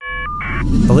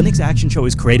The Linux Action Show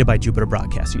is created by Jupiter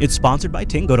Broadcasting. It's sponsored by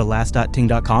Ting. Go to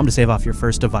last.ting.com to save off your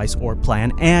first device or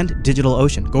plan, and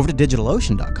DigitalOcean. Go over to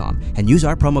DigitalOcean.com and use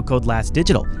our promo code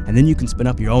LASTDigital, and then you can spin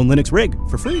up your own Linux rig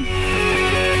for free.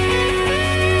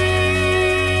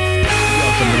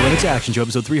 Welcome to the Linux Action Show,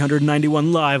 episode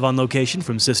 391, live on location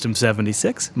from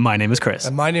System76. My name is Chris.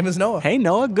 And my name is Noah. Hey,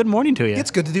 Noah. Good morning to you. It's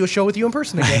good to do a show with you in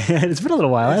person again. It's been a little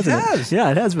while, hasn't it? It has.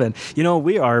 Yeah, it has been. You know,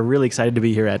 we are really excited to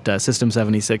be here at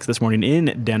System76 this morning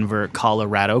in Denver,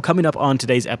 Colorado. Coming up on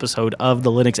today's episode of the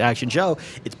Linux Action Show,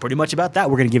 it's pretty much about that.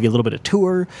 We're going to give you a little bit of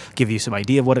tour, give you some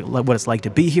idea of what it's like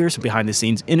to be here, some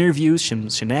behind-the-scenes interviews, some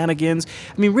shenanigans.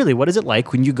 I mean, really, what is it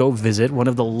like when you go visit one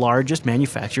of the largest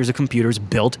manufacturers of computers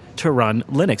built to run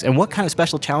Linux? And what kind of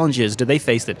special challenges do they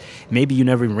face that maybe you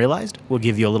never even realized? We'll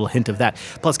give you a little hint of that.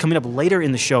 Plus, coming up later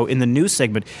in the show, in the news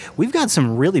segment, we've got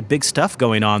some really big stuff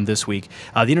going on this week.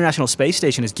 The International Space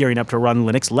Station is gearing up to run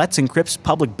Linux. Let's Encrypt's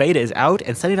public beta is out,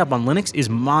 and setting up on Linux is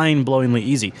mind-blowingly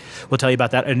easy. We'll tell you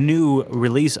about that. A new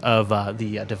release of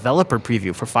the developer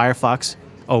preview for Firefox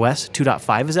OS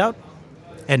 2.5 is out.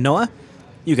 And Noah,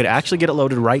 you could actually get it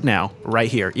loaded right now, right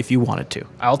here, if you wanted to.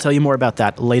 I'll tell you more about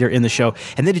that later in the show.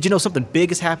 And then did you know something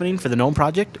big is happening for the GNOME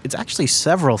project? It's actually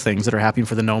several things that are happening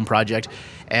for the GNOME project.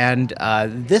 And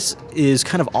this is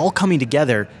kind of all coming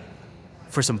together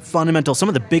for some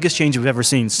of the biggest changes we've ever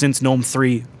seen since GNOME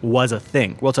 3 was a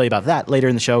thing. We'll tell you about that later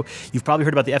in the show. You've probably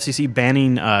heard about the FCC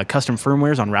banning custom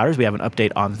firmwares on routers. We have an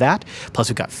update on that. Plus,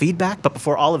 we've got feedback. But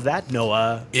before all of that,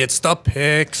 Noah, It's the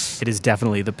picks. it is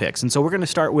definitely the picks. And so we're going to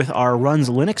start with our Runs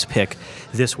Linux pick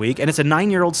this week, and it's a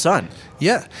 9-year-old son.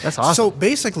 Yeah. That's awesome. So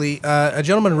basically, a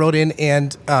gentleman wrote in,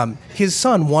 and his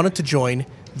son wanted to join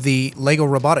the Lego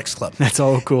Robotics Club. That's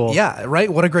so cool. Yeah,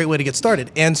 right? What a great way to get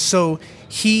started. And so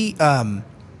he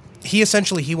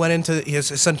essentially went into,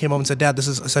 his son came home and said, Dad, this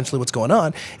is essentially what's going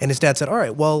on. And his dad said, all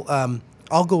right, well,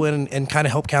 I'll go in and kind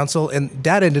of help counsel. And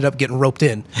Dad ended up getting roped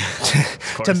in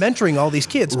to mentoring all these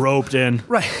kids. Roped in.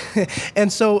 Right.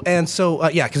 And so,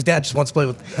 yeah, because Dad just wants to play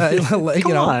with,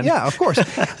 Come on. Yeah, of course.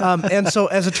 And so,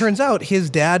 as it turns out, his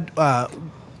dad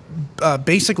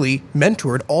basically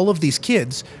mentored all of these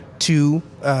kids to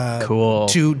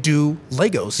do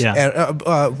Legos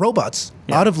and robots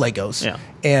out of Legos. Yeah.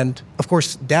 And of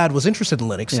course, Dad was interested in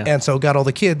Linux, and so got all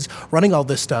the kids running all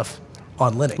this stuff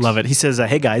on Linux. Love it. He says,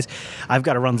 hey guys, I've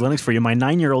got to run Linux for you. My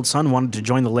 9-year-old son wanted to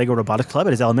join the Lego Robotics Club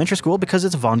at his elementary school because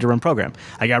it's a volunteer-run program.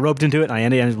 I got roped into it, and I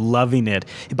ended up loving it.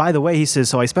 By the way, he says,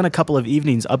 so I spent a couple of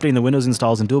evenings updating the Windows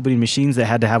installs and dual booting machines that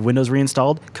had to have Windows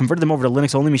reinstalled, converted them over to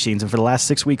Linux-only machines, and for the last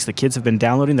 6 weeks, the kids have been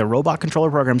downloading their robot controller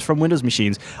programs from Windows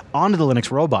machines onto the Linux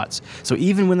robots. So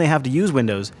even when they have to use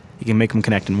Windows, you can make them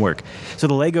connect and work. So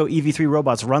the Lego EV3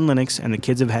 robots run Linux, and the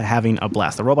kids have been having a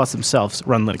blast. The robots themselves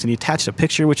run Linux, and he attached a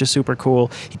picture, which is super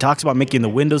cool. He talks about making the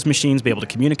Windows machines be able to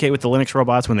communicate with the Linux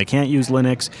robots when they can't use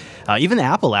Linux. Even the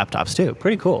Apple laptops, too.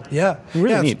 Pretty cool. Yeah.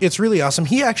 Really neat. It's really awesome.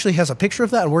 He actually has a picture of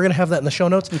that, and we're going to have that in the show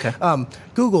notes. Okay.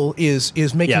 Google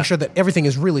is making sure that everything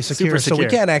is really secure, so we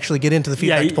can't actually get into the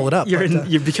feedback to pull it up.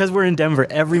 Because we're in Denver,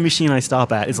 every machine I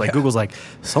stop at is like, Google's like,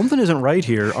 something isn't right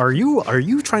here. Are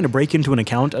you trying to break into an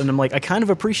account? And I'm like, I kind of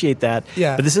appreciate that.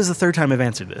 Yeah. But this is the third time I've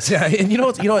answered this. Yeah. And you know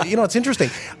what's interesting?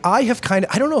 I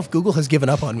don't know if Google has given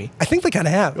up on me. I think they kind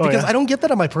of have, because I don't get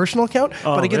that on my personal account,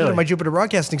 but I get that on my Jupiter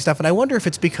Broadcasting stuff. And I wonder if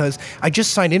it's because I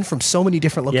just signed in from so many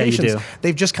different locations. Yeah, you do.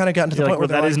 They've just kind of gotten to the point where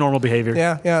that is normal behavior.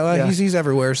 Yeah. He's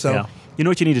everywhere. So. Yeah. You know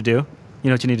what you need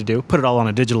to do? Put it all on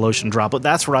a DigitalOcean droplet.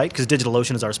 That's right, because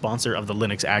DigitalOcean is our sponsor of the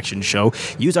Linux Action Show.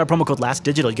 Use our promo code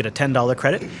LASTDigital. You get a $10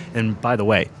 credit. And by the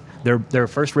way, their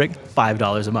first rig,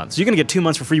 $5 a month. So you're going to get 2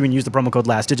 months for free when you use the promo code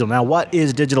LASTDigital. Now, what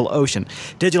is DigitalOcean?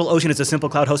 DigitalOcean is a simple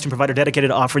cloud hosting provider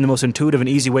dedicated to offering the most intuitive and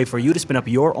easy way for you to spin up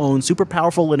your own super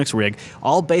powerful Linux rig,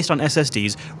 all based on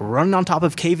SSDs, running on top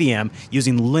of KVM,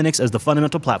 using Linux as the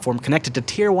fundamental platform, connected to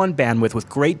Tier 1 bandwidth with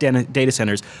great data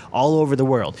centers all over the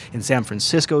world. In San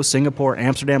Francisco, Singapore,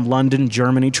 Amsterdam, London,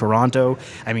 Germany, Toronto.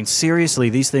 I mean, seriously,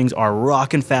 these things are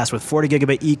rocking fast with 40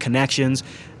 gigabit E connections.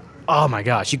 Oh my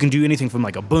gosh, you can do anything from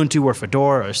like Ubuntu or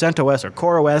Fedora or CentOS or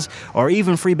CoreOS or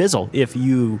even FreeBSD if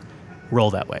you roll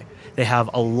that way. They have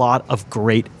a lot of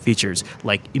great features,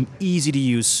 like an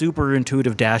easy-to-use, super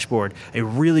intuitive dashboard, a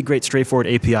really great straightforward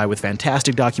API with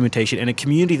fantastic documentation, and a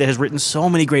community that has written so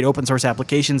many great open-source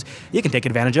applications you can take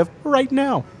advantage of right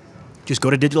now. Just go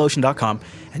to DigitalOcean.com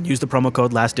and use the promo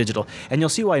code LASTDigital, and you'll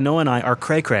see why Noah and I are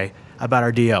cray-cray about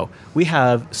our DO. We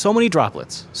have so many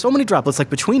droplets, like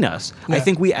between us, I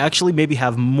think we actually maybe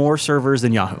have more servers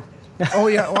than Yahoo. Oh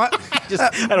yeah, what?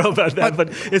 I don't know about that, but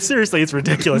it's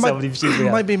ridiculous how many machines we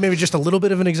have. Might be maybe just a little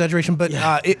bit of an exaggeration, but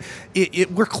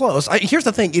we're close. Here's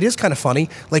the thing: it is kind of funny.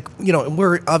 Like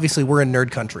we're in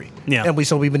nerd country, and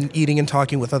we've been eating and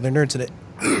talking with other nerds,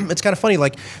 and it's kind of funny.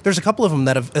 Like there's a couple of them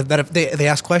that have they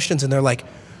ask questions, and they're like,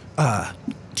 "Do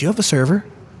you have a server?"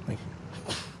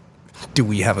 Do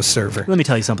we have a server? Let me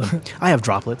tell you something. I have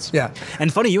droplets. Yeah.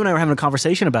 And funny, you and I were having a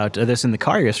conversation about this in the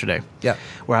car yesterday. Yeah.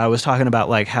 Where I was talking about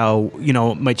like how,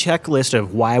 my checklist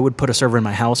of why I would put a server in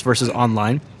my house versus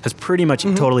online has pretty much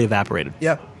totally evaporated.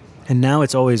 Yeah. And now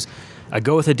it's always, I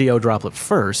go with a DO droplet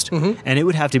first, and it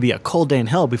would have to be a cold day in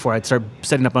hell before I'd start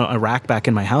setting up a rack back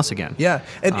in my house again. Yeah,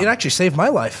 and it actually saved my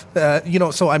life.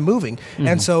 So I'm moving,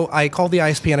 and so I called the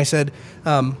ISP and I said,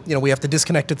 we have to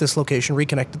disconnect at this location,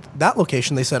 reconnect at that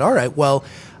location. They said, all right, well,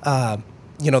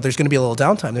 there's going to be a little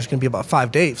downtime. There's going to be about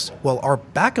 5 days. Well, our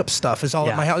backup stuff is all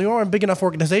at my house. We're a big enough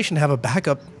organization to have a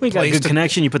backup. We got a good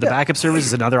connection. You put the backup servers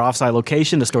as another offsite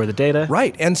location to store the data.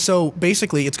 Right. And so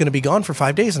basically it's going to be gone for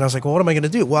 5 days. And I was like, well, what am I going to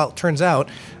do? Well, it turns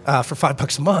out for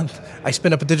 $5 a month, I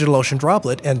spin up a DigitalOcean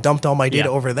droplet and dumped all my data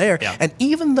over there. Yeah. And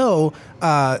even though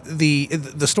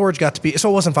the storage got to be,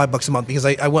 so it wasn't $5 a month because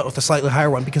I went with a slightly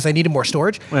higher one because I needed more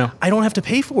storage. Well, I don't have to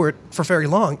pay for it for very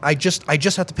long. I just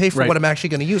have to pay for what I'm actually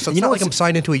going to use. So it's not like I'm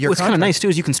signed into a year contract. What's kind of nice too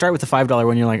is you can start with the $5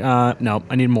 one. You're like, no,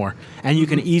 I need more, and you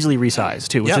can easily resize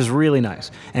too, which is really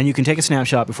nice. And you can take a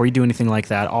snapshot before you do anything like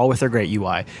that, all with their great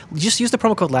UI. Just use the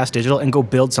promo code LastDigital and go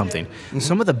build something.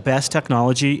 Some of the best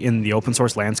technology in the open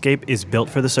source landscape is built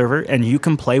for the server, and you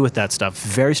can play with that stuff.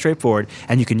 Very straightforward,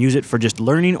 and you can use it for just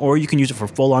learning, or you can use it for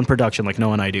full-on production like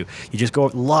Noah and I do. You just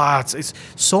go lots. It's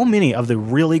so many of the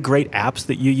really great apps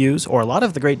that you use, or a lot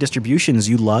of the great distributions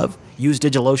you love, use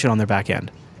DigitalOcean on their back end.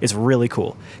 It's really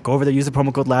cool. Go over there, use the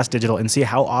promo code LastDigital, and see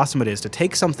how awesome it is to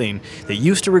take something that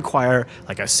used to require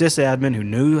like a sysadmin who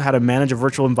knew how to manage a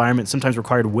virtual environment, sometimes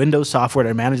required Windows software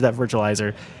to manage that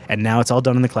virtualizer, and now it's all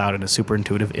done in the cloud in a super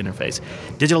intuitive interface.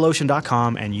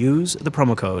 DigitalOcean.com and use the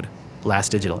promo code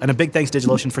LastDigital. And a big thanks to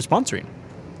DigitalOcean for sponsoring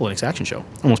the Linux Action Show.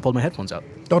 Almost pulled my headphones out.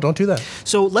 Oh, don't do that.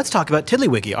 So let's talk about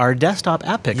TiddlyWiki, our desktop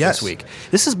app pick this week.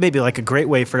 This is maybe like a great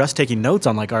way for us taking notes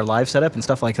on like our live setup and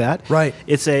stuff like that. Right.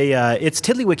 It's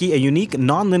TiddlyWiki, a unique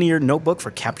nonlinear notebook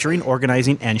for capturing,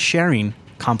 organizing, and sharing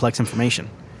complex information.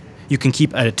 You can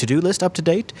keep a to-do list up to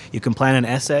date. You can plan an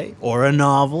essay or a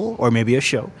novel or maybe a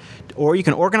show. Or you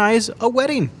can organize a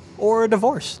wedding or a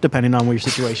divorce, depending on your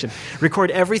situation. Record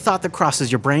every thought that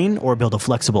crosses your brain or build a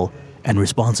flexible and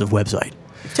responsive website.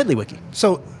 TiddlyWiki.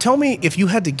 So tell me, if you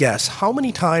had to guess, how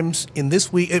many times in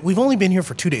this week, we've only been here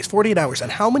for 2 days, 48 hours,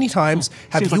 and how many times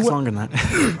have Seems you... like it's longer than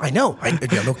that. I know.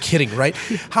 No kidding, right?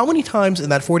 How many times in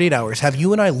that 48 hours have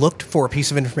you and I looked for a piece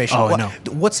of information? Oh, I know.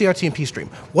 What's the RTMP stream?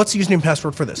 What's the username and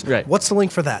password for this? Right. What's the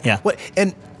link for that? Yeah.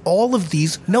 And all of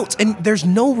these notes, and there's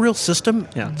no real system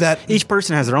that... Each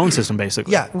person has their own system,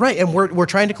 basically. Yeah, right, and we're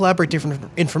trying to collaborate different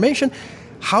information.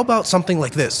 How about something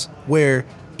like this, where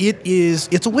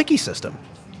it's a wiki system?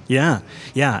 Yeah,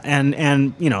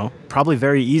 and probably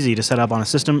very easy to set up on a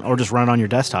system or just run it on your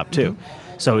desktop too.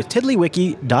 So it's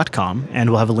tiddlywiki.com, and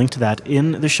we'll have a link to that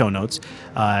in the show notes.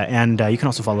 And you can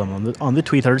also follow them on the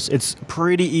tweeters. It's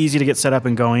pretty easy to get set up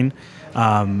and going.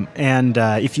 And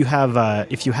if you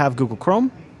have Google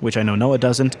Chrome, which I know Noah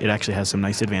doesn't, it actually has some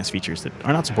nice advanced features that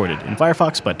are not supported in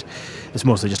Firefox, but it's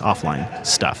mostly just offline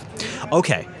stuff.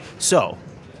 Okay, so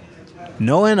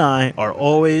Noah and I are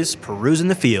always perusing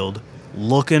the field,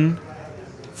 looking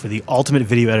for the ultimate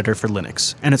video editor for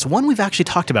Linux. And it's one we've actually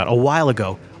talked about a while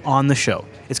ago on the show.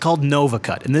 It's called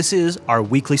NovaCut, and this is our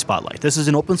weekly spotlight. This is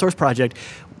an open source project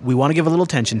we want to give a little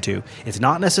attention to. It's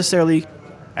not necessarily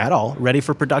at all ready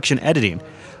for production editing,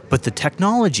 but the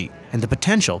technology and the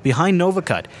potential behind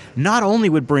NovaCut not only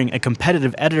would bring a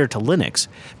competitive editor to Linux,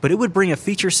 but it would bring a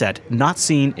feature set not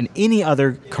seen in any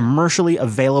other commercially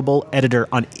available editor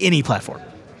on any platform.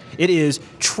 It is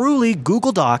truly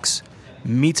Google Docs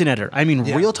meets an editor. I mean,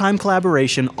 real-time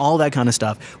collaboration, all that kind of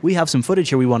stuff. We have some footage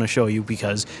here we want to show you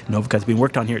because NovaCut's been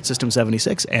worked on here at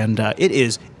System76, and it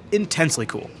is intensely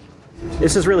cool.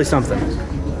 This is really something.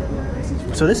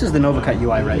 So this is the NovaCut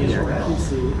UI right here.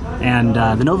 And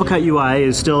the NovaCut UI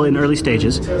is still in early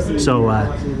stages, so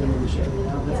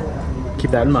keep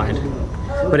that in mind.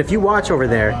 But if you watch over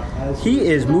there, he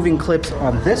is moving clips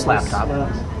on this laptop.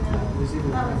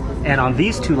 And on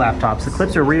these two laptops, the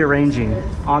clips are rearranging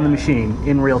on the machine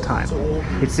in real time.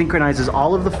 It synchronizes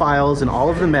all of the files and all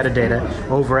of the metadata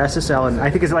over SSL, and I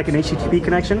think it's like an HTTP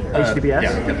connection,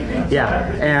 HTTPS?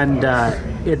 Yeah, and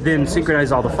it then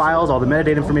synchronizes all the files, all the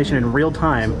metadata information in real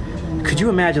time could you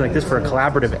imagine like this for a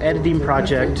collaborative editing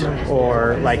project,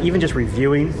 or like even just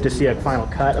reviewing to see a final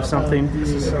cut of something?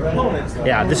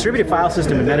 Yeah, distributed file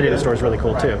system and metadata store is really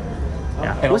cool too.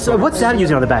 Yeah. What's that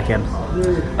using on the back end?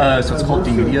 So it's called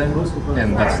dmedia,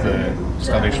 and that's the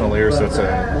foundational layer. So it's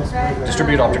a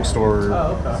distributed object store,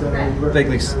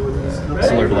 vaguely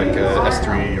similar to like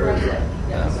S3 or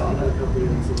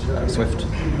Swift,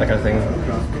 that kind of thing.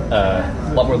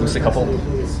 A lot more loosely coupled,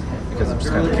 because it's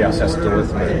just kind of the chaos it has to deal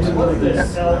with.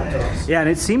 Yeah, and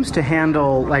it seems to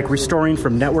handle like restoring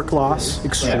from network loss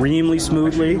extremely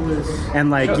smoothly, and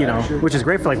like which is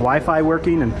great for like Wi-Fi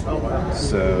working. And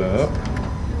so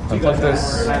unplug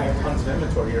this,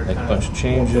 make a bunch of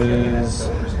changes,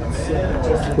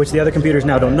 which the other computers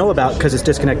now don't know about because it's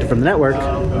disconnected from the network.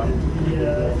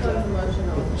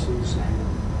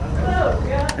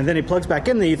 And then he plugs back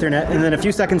in the Ethernet, and then a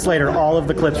few seconds later, all of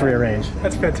the clips rearrange.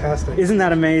 That's fantastic. Isn't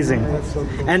that amazing? That's so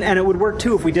cool. And it would work,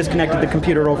 too, if we disconnected the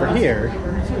computer over here,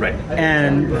 right,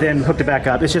 and then hooked it back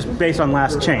up. It's just based on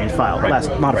last change file,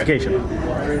 last modification.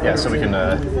 Right. Yeah, so we can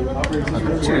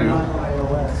unplug 2,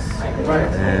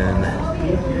 and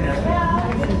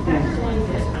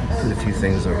put a few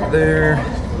things over there.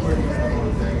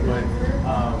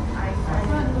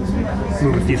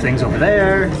 Move a few things over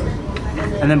there.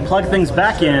 And then plug things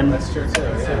back in,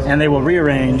 and they will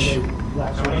rearrange.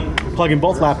 Plug in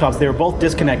both laptops. They were both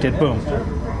disconnected. Boom.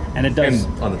 And it does.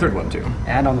 And on the third one, too.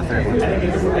 And on the third one, too.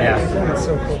 Yeah. That's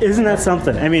so cool. Isn't that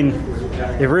something? I mean,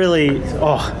 it really...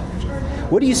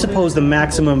 What do you suppose the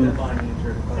maximum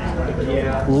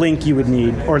link you would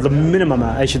need, or the minimum,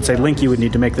 I should say, link you would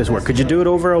need to make this work? Could you do it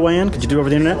over a WAN? Could you do it over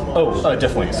the internet?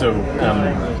 Definitely. So,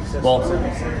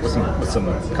 with some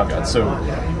caveats. So,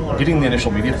 getting the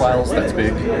initial media files, that's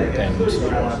big, and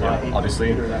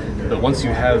obviously. But once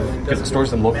you have, because it stores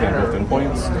them locally on both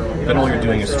endpoints, then all you're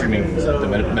doing is streaming the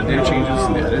metadata changes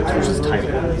and the edits, which is tiny.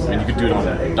 And you could do it on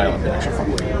a dial-up connection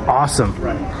probably.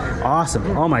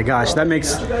 Awesome. Oh my gosh, that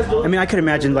makes... I mean, I could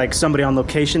imagine like somebody on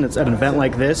location that's at an event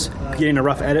like this, getting a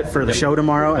rough edit for the show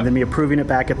tomorrow, and then me approving it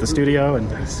back at the studio and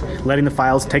letting the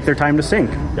files take their time to sync.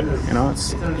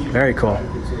 It's very cool.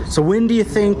 So when do you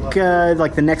think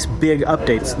like the next big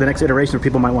updates, the next iteration of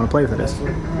people might want to play with it is?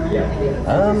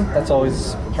 That's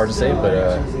always hard to say,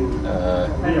 but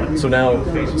so now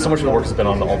so much of the work has been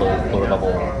on all the lower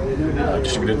level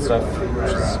distributed stuff,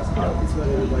 which is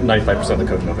 95% of the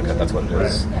code in NovaCut. That's what it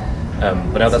is.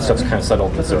 But now that stuff's kind of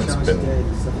settled, and so it's been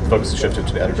focus shifted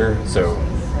to the editor. So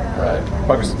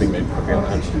progress is being made quickly on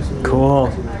that. Cool.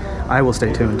 I will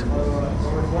stay tuned.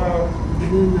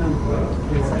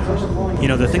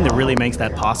 The thing that really makes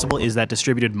that possible is that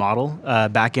distributed model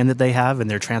backend that they have,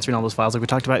 and they're transferring all those files like we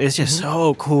talked about. It's just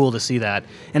so cool to see that.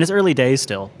 And it's early days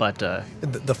still, but...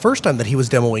 The first time that he was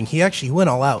demoing, he actually went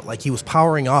all out. Like, he was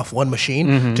powering off one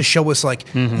machine to show us, like,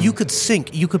 you could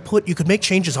sync, you could make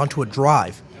changes onto a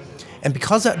drive. And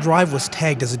because that drive was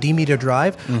tagged as a dmedia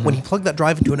drive, when he plugged that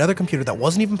drive into another computer that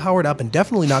wasn't even powered up and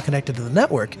definitely not connected to the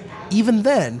network, even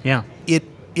then,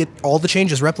 it all the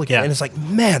changes replicate, and it's like,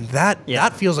 man,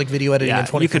 that feels like video editing in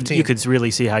 2015. You could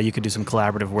really see how you could do some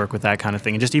collaborative work with that kind of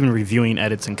thing, and just even reviewing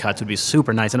edits and cuts would be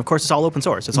super nice. And of course, it's all open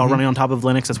source. It's all running on top of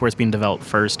Linux. That's where it's being developed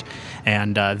first.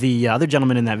 And the other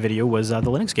gentleman in that video was the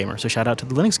Linux Gamer. So shout out to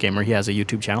the Linux Gamer. He has a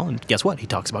YouTube channel, and guess what? He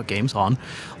talks about games on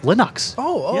Linux.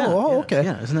 Okay.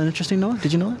 Yeah, isn't that interesting, Noah?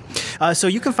 Did you know that? So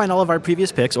you can find all of our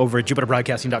previous picks over at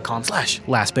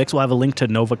jupiterbroadcasting.com/lastpicks. We'll have a link to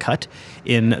NovaCut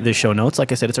in the show notes.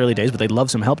 Like I said, it's early days, but they'd love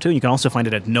some help too. You can also find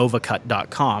it at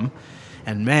novacut.com.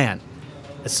 And man,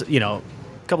 it's, a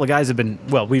couple of guys have been,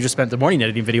 we just spent the morning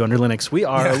editing video under Linux. We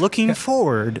are looking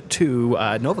forward to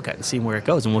NovaCut and seeing where it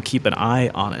goes, and we'll keep an eye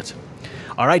on it.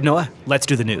 All right, Noah, let's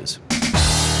do the news.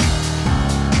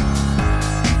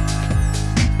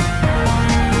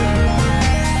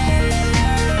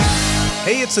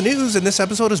 Hey, it's the news, and this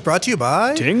episode is brought to you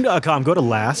by Ting.com. Go to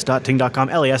las.ting.com,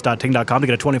 las.ting.com to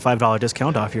get a $25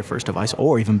 discount off your first device,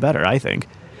 or even better, I think,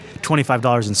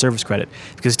 $25 in service credit,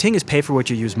 because Ting is pay for what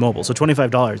you use mobile, so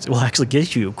 $25 will actually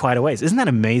get you quite a ways. Isn't that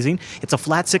amazing? It's a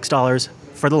flat $6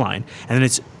 for the line, and then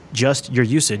it's just your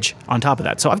usage on top of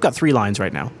that. So I've got 3 lines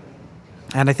right now,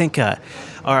 and I think I've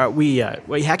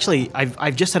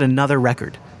just had another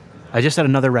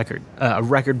record. A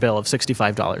record bill of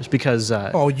 $65 because...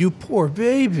 you poor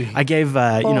baby. I gave,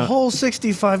 a whole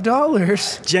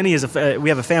 $65. Jenny is we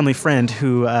have a family friend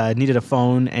who needed a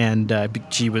phone, and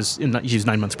she was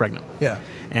 9 months pregnant. Yeah.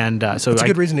 And so it's a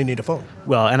good reason to need a phone.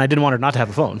 Well, and I didn't want her not to have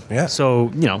a phone. Yeah. So,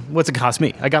 what's it cost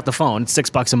me? I got the phone. It's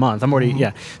 $6 a month. I'm already,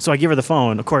 So I give her the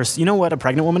phone. Of course, you know what a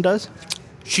pregnant woman does?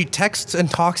 She texts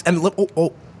and talks and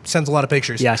sends a lot of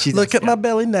pictures. Yeah, look at my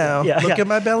belly now. Yeah, look at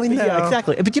my belly now. Yeah,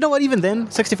 exactly. But you know what? Even then,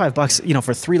 $65,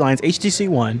 for 3 lines, HTC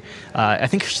One. I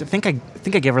think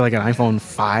I gave her like an iPhone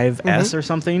 5S or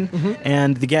something,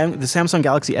 and the Samsung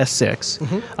Galaxy S6.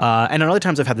 And at other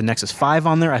times, I've had the Nexus 5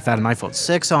 on there. I've had an iPhone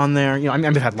 6 on there.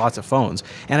 I've had lots of phones,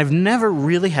 and I've never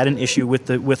really had an issue with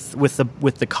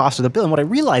the cost of the bill. And what I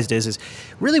realized is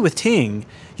really with Ting,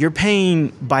 you're paying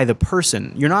by the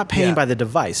person. You're not paying by the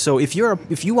device. So if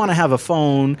you want to have a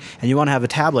phone and you want to have a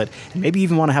tablet, and maybe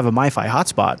even want to have a MiFi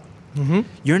hotspot,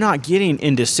 you're not getting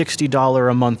into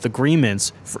 $60 a month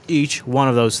agreements for each one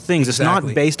of those things. Exactly. It's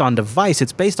not based on device,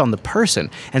 it's based on the person.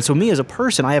 And so me as a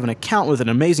person, I have an account with an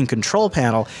amazing control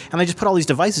panel, and I just put all these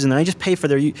devices in there, and I just pay for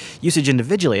their usage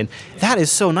individually. And that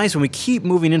is so nice when we keep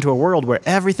moving into a world where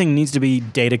everything needs to be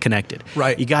data connected.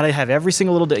 Right. You got to have every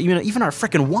single little, even our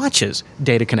freaking watches,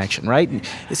 data connection, right?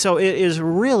 So it is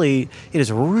really,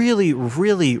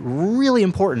 really, really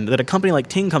important that a company like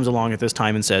Ting comes along at this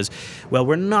time and says, well,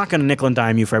 we're not going to nickel and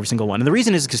dime you for every single one. And the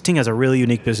reason is because Ting has a really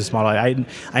unique business model.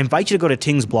 I invite you to go to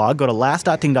Ting's blog, go to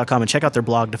last.ting.com and check out their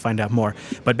blog to find out more.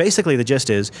 But basically the gist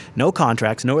is no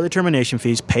contracts, no early termination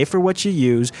fees, pay for what you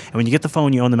use, and when you get the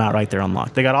phone, you own them outright there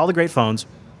unlocked. They got all the great phones.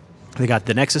 They got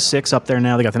the Nexus 6 up there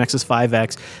now. They got the Nexus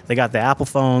 5X. They got the Apple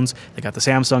phones. They got the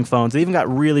Samsung phones. They even got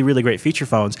really, really great feature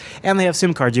phones. And they have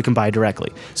SIM cards you can buy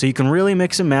directly. So you can really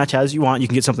mix and match as you want. You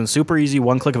can get something super easy,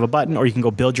 one click of a button, or you can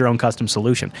go build your own custom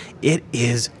solution. It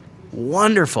is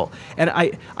wonderful. And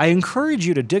I encourage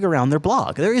you to dig around their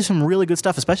blog. There is some really good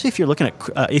stuff, especially if you're looking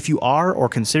at, if you are or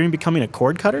considering becoming a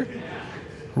cord cutter.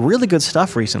 Really good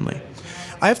stuff recently.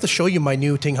 I have to show you my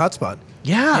new Ting hotspot.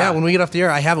 Yeah. When we get off the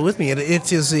air, I have it with me.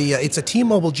 It's a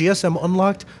T-Mobile GSM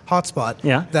unlocked hotspot.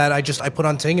 Yeah. That I put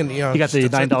on Ting, and you got the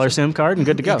 $9 SIM card and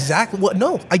good to go. Exactly. Well,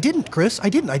 no, I didn't, Chris. I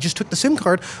didn't. I just took the SIM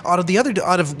card out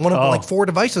of one of the like 4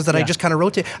 devices that I just kind of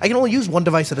rotate. I can only use one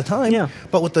device at a time. Yeah.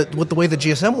 But with the way the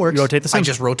GSM works, you rotate the SIM. I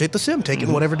just rotate the SIM,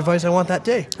 taking whatever device I want that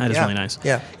day. That is really nice.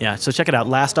 Yeah. Yeah. So check it out,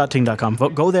 last.ting.com.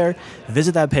 Go there,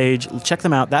 visit that page, check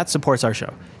them out. That supports our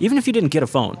show. Even if you didn't get a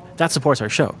phone, that supports our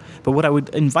show. But what I would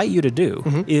invite you to do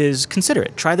is consider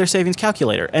it. Try their savings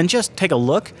calculator and just take a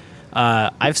look.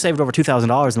 I've saved over $2,000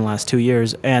 in the last 2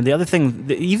 years. And the other thing,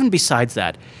 even besides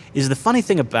that, is the funny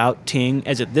thing about Ting,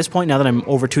 is at this point, now that I'm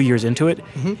over 2 years into it,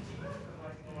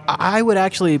 I would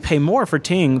actually pay more for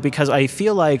Ting because I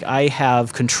feel like I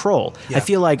have control. Yeah. I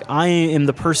feel like I am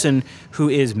the person who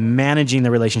is managing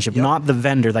the relationship, not the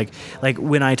vendor. Like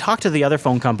when I talk to the other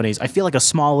phone companies, I feel like a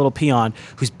small little peon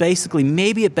who's basically,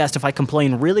 maybe at best, if I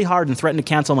complain really hard and threaten to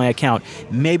cancel my account,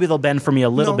 maybe they'll bend for me a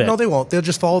little bit. No, they won't. They'll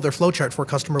just follow their flowchart for a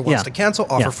customer wants to cancel,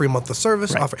 offer free month of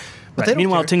service, offer. But they don't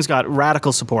Meanwhile, care. Ting's got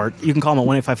radical support. You can call them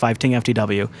at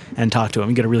 1-855-TING-FTW and talk to them.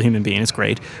 You get a real human being. It's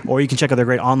great. Or you can check out their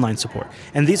great online support.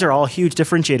 And these are all huge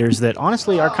differentiators that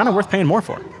honestly are kind of worth paying more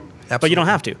for. Absolutely. But you don't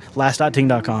have to.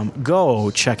 Last.ting.com.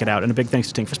 Go check it out. And a big thanks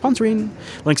to Ting for sponsoring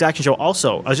Linux Action Show.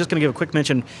 Also, I was just going to give a quick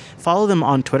mention. Follow them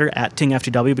on Twitter at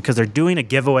TingFTW because they're doing a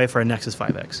giveaway for a Nexus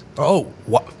 5X. Oh,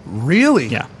 what? Really?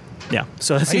 Yeah. Yeah,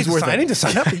 so that seems worth it. I need to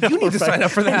sign up. You need to sign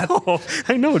up for that.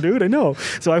 I know, dude. I know.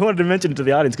 So I wanted to mention it to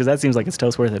the audience because that seems like it's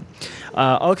toast worth it.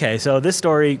 Okay, so this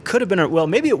story could have been,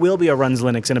 maybe it will be a Runs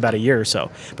Linux in about a year or so.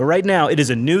 But right now, it is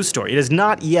a news story. It is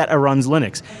not yet a Runs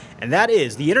Linux. And that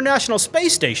is the International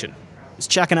Space Station is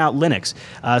checking out Linux.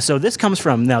 So this comes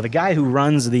from, now, the guy who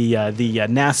runs the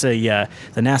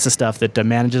NASA stuff that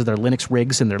manages their Linux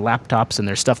rigs and their laptops and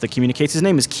their stuff that communicates. His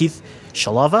name is Keith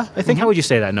Shalova, I think. How would you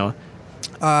say that, Noah?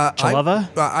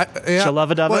 Chalava?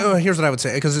 Chalavadava? Well, here's what I would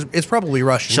say, because it's probably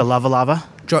Russian. Chalavalava?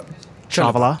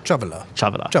 Chavala?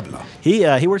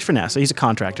 Chavala. He works for NASA. He's a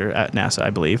contractor at NASA,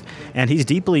 I believe. And he's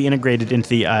deeply integrated into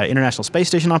the International Space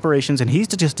Station operations, and he's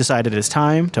just decided it's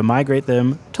time to migrate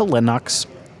them to Linux.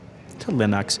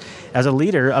 As a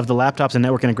leader of the laptops and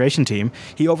network integration team,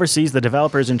 he oversees the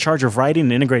developers in charge of writing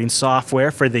and integrating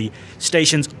software for the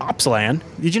station's ops LAN.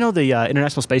 Did you know the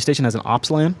International Space Station has an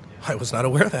ops LAN? I was not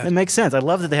aware of that. It makes sense. I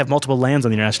love that they have multiple LANs on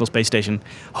the International Space Station.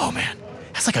 Oh, man.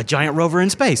 That's like a giant rover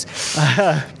in space.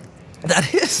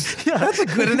 That is. Yeah. That's a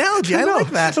good analogy. I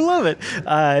like that. I love it.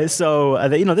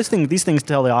 These things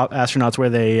tell the astronauts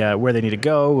where they need to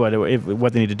go,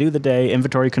 what they need to do the day,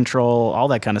 inventory control, all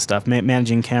that kind of stuff,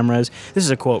 managing cameras. This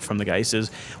is a quote from the guy. He says,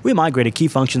 "We migrated key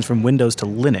functions from Windows to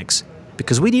Linux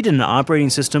because we needed an operating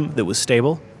system that was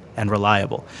stable and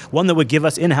reliable, one that would give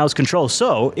us in-house control.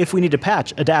 So if we need to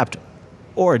patch, adapt,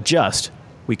 or adjust,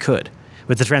 we could.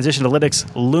 With the transition to Linux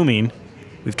looming,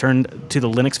 We've turned to the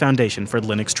Linux Foundation for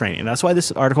Linux training. And that's why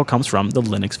this article comes from the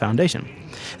Linux Foundation.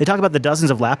 They talk about the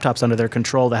dozens of laptops under their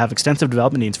control that have extensive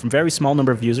development needs, from very small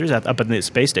number of users up in the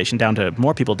space station down to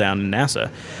more people down in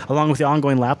NASA. Along with the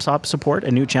ongoing laptop support,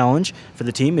 a new challenge for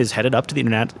the team is headed up to the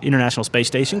International Space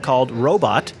Station called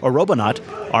Robonaut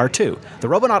R2. The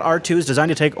Robonaut R2 is designed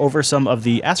to take over some of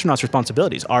the astronauts'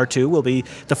 responsibilities. R2 will be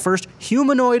the first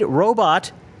humanoid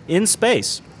robot in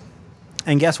space.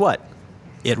 And guess what?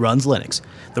 It runs Linux.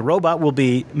 The robot will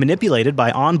be manipulated by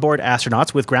onboard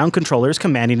astronauts with ground controllers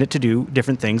commanding it to do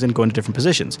different things and go into different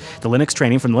positions. The Linux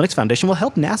training from the Linux Foundation will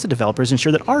help NASA developers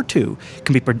ensure that R2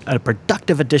 can be a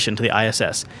productive addition to the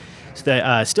ISS.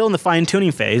 Still in the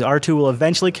fine-tuning phase, R2 will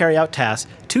eventually carry out tasks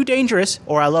too dangerous,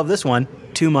 or I love this one,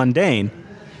 too mundane,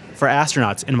 for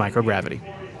astronauts in microgravity.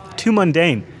 Too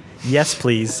mundane. Yes,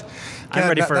 please. I'm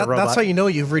ready for a robot. That's how you know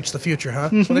you've reached the future, huh?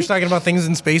 When they're talking about things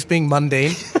in space being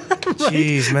mundane.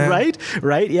 Jeez, man.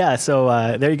 Right? Yeah,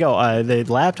 so there you go. The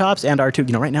laptops and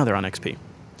R2, right now they're on XP.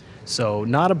 So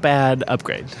not a bad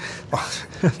upgrade.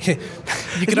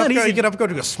 You could upgrade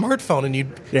to a smartphone and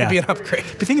you'd be an upgrade.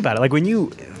 But think about it. When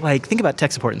you think about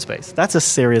tech support in space, that's a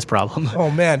serious problem.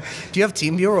 Oh, man. Do you have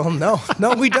TeamViewer? Well,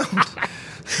 no, we don't.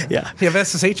 Yeah. You have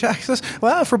SSH access?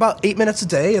 Well, for about 8 minutes a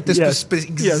day at this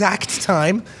exact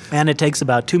time. And it takes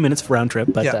about 2 minutes for round trip.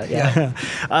 But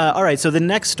all right, so the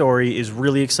next story is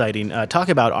really exciting. Talk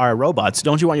about our robots.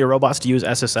 Don't you want your robots to use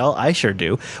SSL? I sure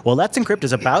do. Well, Let's Encrypt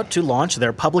is about to launch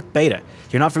their public beta.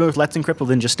 If you're not familiar with Let's Encrypt, well,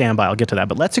 then just stand by. I'll get to that.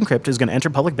 But Let's Encrypt is going to enter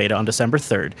public beta on December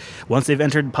 3rd. Once they've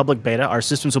entered public beta, our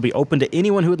systems will be open to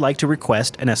anyone who would like to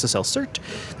request an SSL cert.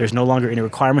 There's no longer any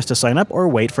requirements to sign up or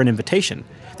wait for an invitation.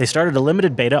 They started a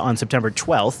limited beta on September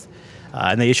 12th,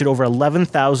 and they issued over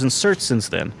 11,000 certs since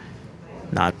then.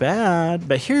 Not bad,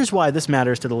 but here's why this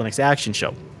matters to the Linux Action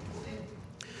Show.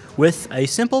 With a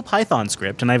simple Python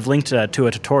script, and I've linked to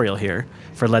a tutorial here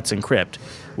for Let's Encrypt,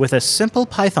 with a simple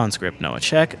Python script, Noah,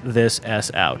 check this S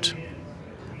out.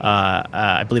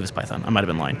 I believe it's Python. I might have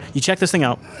been lying. You check this thing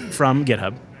out from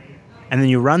GitHub, and then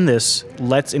you run this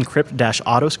Let's Encrypt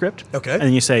 -auto script, okay, and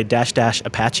then you say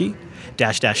 --Apache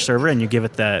 --server, and you give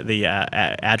it the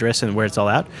address and where it's all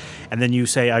at, and then you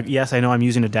say, yes, I know I'm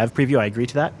using a dev preview. I agree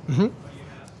to that. Mm-hmm.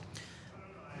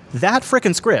 That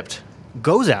frickin' script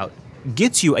goes out,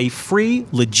 gets you a free,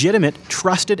 legitimate,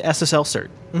 trusted SSL cert.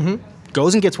 Mm-hmm.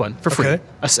 Goes and gets one for free. Okay.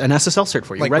 An SSL cert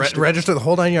for you. Register the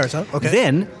whole 9 yards, huh? Okay.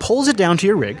 Then pulls it down to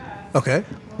your rig. Okay.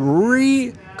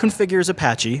 Reconfigures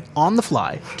Apache on the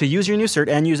fly to use your new cert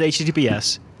and use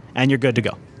HTTPS, and you're good to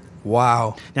go.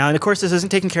 Wow. Now, and of course, this isn't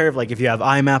taken care of. Like if you have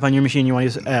IMAP on your machine, you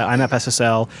want to use IMAP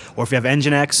SSL, or if you have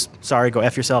Nginx, sorry, go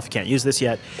F yourself. You can't use this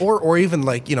yet. Or even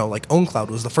like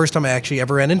OwnCloud was the first time I actually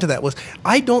ever ran into that. Was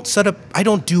I don't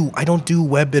do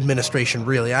web administration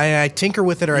really. I tinker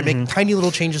with it, or I make tiny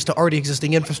little changes to already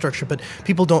existing infrastructure, but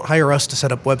people don't hire us to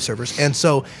set up web servers. And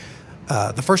so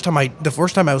the first time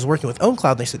I was working with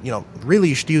OwnCloud, they said, really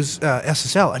you should use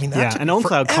SSL. I mean, that took and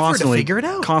OwnCloud constantly to figure it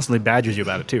out. Constantly badgers you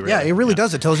about it too. Really. Yeah, it really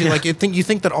does. It tells you you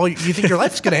think that you think your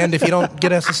life's going to end if you don't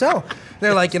get SSL.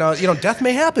 They're like, death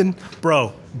may happen.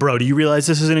 Bro, do you realize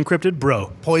this isn't encrypted?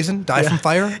 Bro. Poison, die from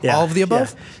fire, all of the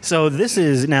above. Yeah. So this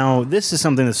is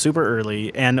something that's super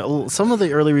early, and some of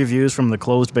the early reviews from the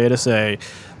closed beta say,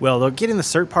 well, getting the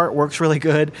cert part works really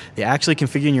good. The actually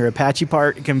configuring your Apache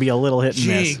part can be a little hit and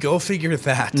miss. Go figure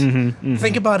that.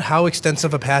 Think about how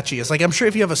extensive Apache is. Like, I'm sure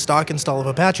if you have a stock install of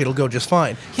Apache, it'll go just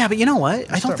fine. Yeah, but you know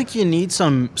what? I don't think you need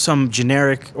some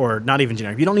generic, or not even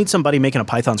generic. You don't need somebody making a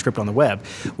Python script on the web.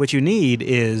 What you need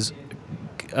is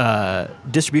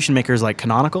distribution makers like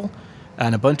Canonical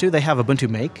and Ubuntu. They have Ubuntu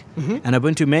Make. And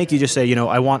Ubuntu Make, you just say,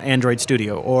 I want Android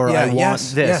Studio, or I want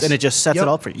this, and it just sets it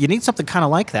all for you. You need something kind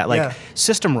of like that, like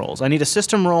system roles. I need a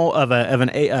system role of an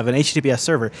HTTPS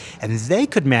server, and they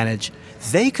could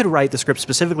write the script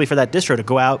specifically for that distro to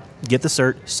go out, get the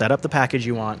cert, set up the package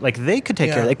you want. Like, they could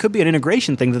take care of it. It could be an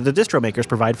integration thing that the distro makers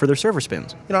provide for their server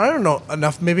spins. I don't know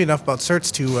enough about certs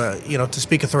to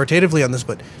speak authoritatively on this,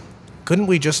 but couldn't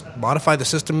we just modify the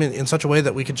system in such a way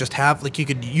that we could just have, you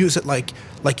could use it like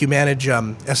you manage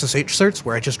SSH certs,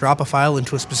 where I just drop a file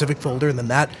into a specific folder and then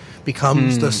that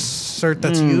becomes the cert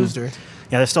that's used? Or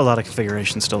yeah, there's still a lot of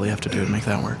configuration still you have to do to make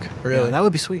that work. Really? Yeah, that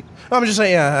would be sweet. I'm just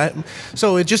saying,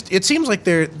 so it seems like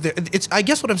I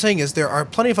guess what I'm saying is there are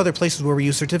plenty of other places where we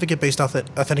use certificate-based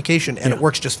authentication and it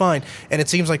works just fine. And it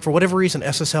seems like for whatever reason,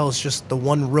 SSL is just the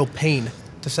one real pain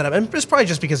to set up. And it's probably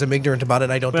just because I'm ignorant about it.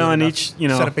 And I don't do enough.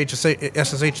 Set up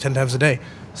SSH 10 times a day.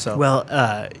 So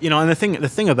and the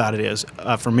thing about it is,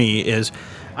 for me, is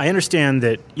I understand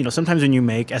that sometimes when you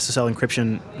make SSL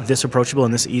encryption this approachable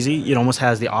and this easy, it almost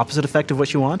has the opposite effect of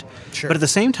what you want. Sure. But at the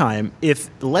same time, if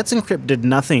Let's Encrypt did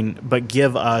nothing but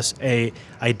give us a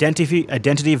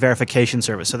identity verification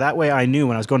service, so that way I knew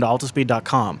when I was going to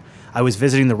altispeed.com, I was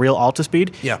visiting the real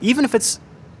Altispeed. Yeah. Even if it's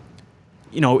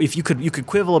if you could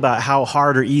quibble about how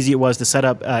hard or easy it was to set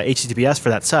up HTTPS for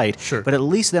that site, sure. But at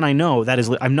least then I know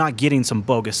I'm not getting some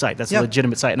bogus site. That's a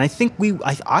legitimate site. And I think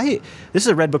this is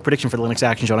a Red Book prediction for the Linux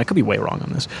Action Show, and I could be way wrong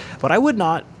on this, but I would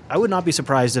not be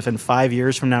surprised if in 5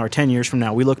 years from now or 10 years from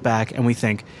now we look back and we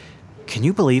think, can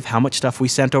you believe how much stuff we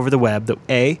sent over the web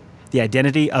that the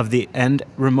identity of the end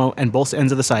remote and both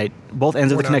ends of the site, both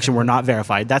ends of the connection were not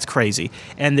verified. That's crazy.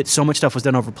 And that so much stuff was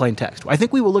done over plain text. I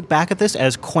think we will look back at this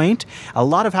as quaint. A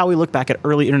lot of how we look back at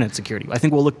early internet security. I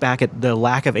think we'll look back at the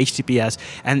lack of HTTPS,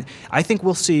 and I think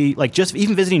we'll see just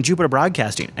even visiting Jupiter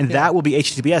Broadcasting, and that will be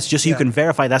HTTPS just so you can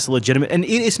verify that's legitimate. And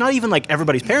it's not even like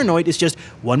everybody's paranoid. It's just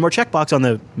one more checkbox on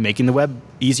the making the web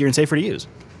easier and safer to use.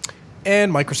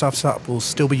 And Microsoft will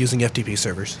still be using FTP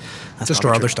servers to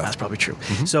store other stuff. That's probably true.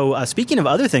 Mm-hmm. So speaking of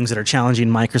other things that are challenging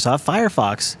Microsoft,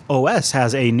 Firefox OS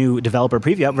has a new developer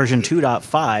preview out, version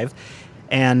 2.5.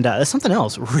 And there's something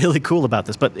else really cool about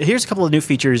this. But here's a couple of new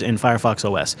features in Firefox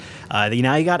OS.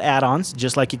 Now you got add-ons,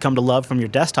 just like you come to love from your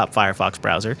desktop Firefox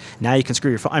browser. Now you can screw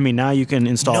your phone. Now you can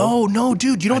install... No,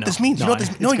 dude. You know what this means. You know what this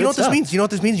means. You know what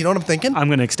this means. You know what I'm thinking? I'm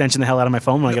going to extension the hell out of my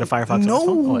phone when I get a Firefox OS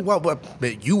phone. Well,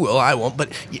 you will. I won't.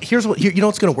 But here's what... You know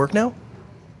what's going to work now?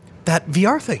 That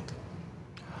VR thing.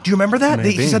 Do you remember that?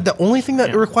 He said the only thing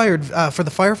that required for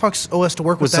the Firefox OS to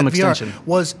work with that VR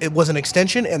was an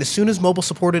extension, and as soon as mobile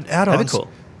supported add-ons, that'd be cool.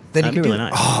 Then you can do really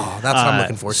nice. Oh, that's what I'm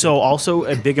looking for. So also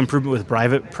a big improvement with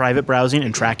private browsing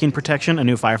and tracking protection. A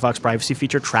new Firefox privacy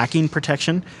feature, tracking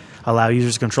protection, allow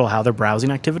users to control how their browsing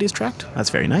activity is tracked.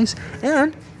 That's very nice.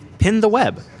 And pin the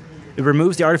web. It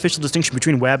removes the artificial distinction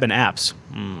between web and apps.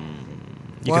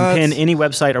 You can pin any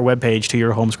website or web page to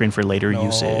your home screen for later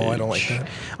usage. No, I don't like that.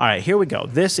 All right, here we go.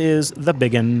 This is the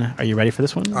big one. Are you ready for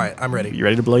this one? All right, I'm ready. You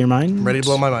ready to blow your mind? I'm ready to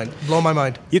blow my mind. Blow my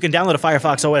mind. You can download a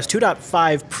Firefox OS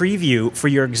 2.5 preview for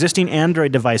your existing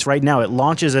Android device right now. It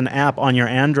launches an app on your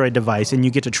Android device, and you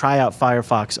get to try out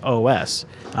Firefox OS.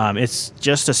 It's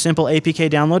just a simple APK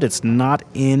download. It's not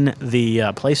in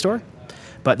the Play Store.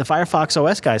 But the Firefox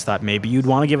OS guys thought maybe you'd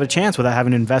want to give it a chance without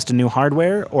having to invest in new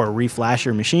hardware or reflash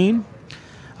your machine.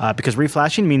 Because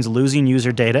reflashing means losing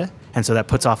user data, and so that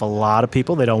puts off a lot of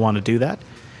people. They don't want to do that.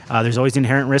 There's always the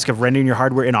inherent risk of rendering your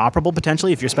hardware inoperable,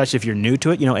 potentially, especially if you're new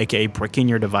to it, aka bricking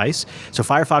your device. So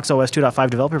Firefox OS 2.5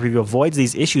 Developer Preview avoids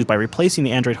these issues by replacing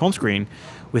the Android home screen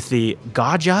with the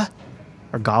Gala.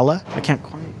 I can't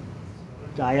quite.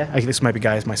 Gaia? I think this might be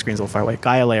Gaia. My screen's a little far away.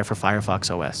 Gaia layer for Firefox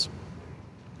OS.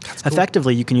 That's cool.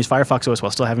 Effectively, you can use Firefox OS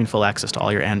while still having full access to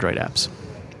all your Android apps.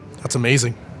 That's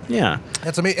amazing. Yeah.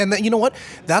 That's amazing. And you know what?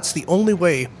 That's the only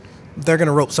way they're going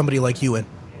to rope somebody like you in.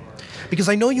 Because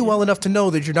I know you well enough to know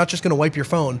that you're not just going to wipe your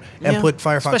phone and put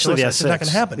Firefox OS. It's not going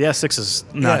to happen. The S6 is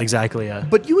not exactly a...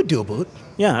 But you would do a boot.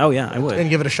 Yeah. Oh, yeah, I would. And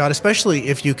give it a shot, especially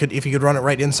if you could run it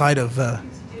right inside of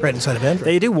Android.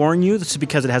 They do warn you this is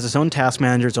because it has its own task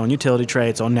manager, its own utility tray,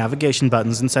 its own navigation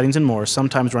buttons and settings and more.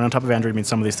 Sometimes run on top of Android means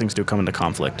some of these things do come into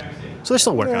conflict. So they're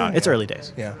still working on it. It's early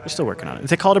days. Yeah. They're still working on it.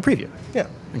 They call it a preview. Yeah.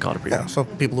 They call it a preview. Yeah, so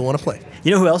people who want to play. You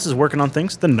know who else is working on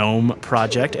things? The GNOME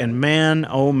project. And man,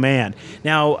 oh man.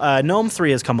 Now, GNOME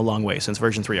 3 has come a long way since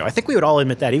version 3.0. I think we would all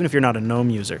admit that, even if you're not a GNOME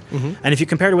user. Mm-hmm. And if you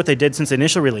compare to what they did since the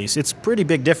initial release, it's a pretty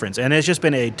big difference. And it's just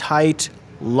been a tight,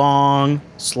 long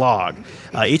slog.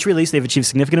 Each release, they've achieved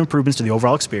significant improvements to the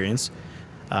overall experience.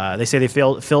 They say they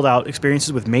filled out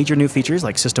experiences with major new features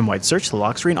like system-wide search, the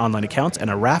lock screen, online accounts,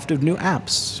 and a raft of new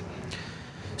apps.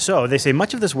 So they say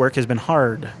much of this work has been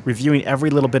hard, reviewing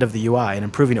every little bit of the UI and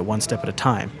improving it one step at a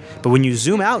time. But when you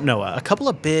zoom out, Noah, a couple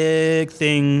of big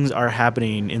things are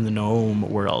happening in the GNOME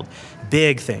world.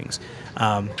 Big things.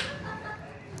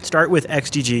 Start with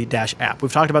XDG-app.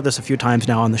 We've talked about this a few times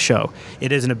now on the show.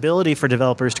 It is an ability for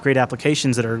developers to create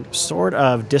applications that are sort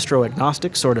of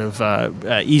distro-agnostic, sort of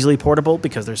easily portable,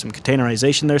 because there's some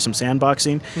containerization there, some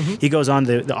sandboxing. Mm-hmm. He goes on,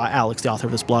 Alex, the author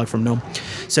of this blog from GNOME,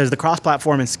 says the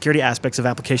cross-platform and security aspects of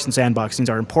application sandboxings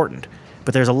are important.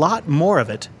 But there's a lot more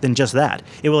of it than just that.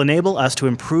 It will enable us to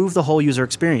improve the whole user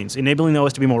experience, enabling the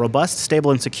OS to be more robust, stable,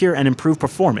 and secure, and improve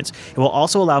performance. It will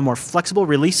also allow more flexible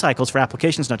release cycles for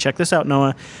applications. Now check this out,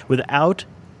 Noah, without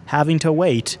having to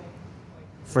wait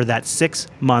for that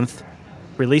 6-month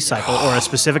release cycle or a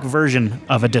specific version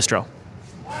of a distro.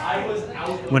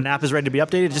 When an app is ready to be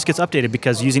updated, it just gets updated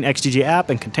because using XGG app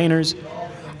and containers.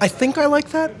 I think I like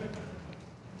that.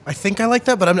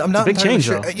 But I'm not. It's a big change,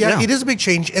 sure. though. Yeah, it is a big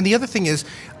change. And the other thing is,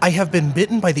 I have been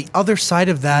bitten by the other side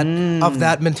of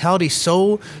that mentality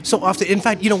so often. In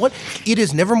fact, you know what? It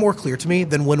is never more clear to me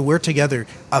than when we're together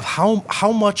of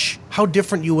how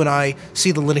different you and I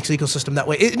see the Linux ecosystem that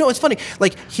way. It's funny.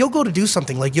 Like, he'll go to do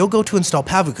something, like you'll go to install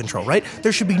Pavu control, right?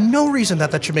 There should be no reason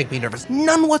that should make me nervous.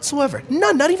 None whatsoever.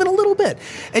 None, not even a little bit.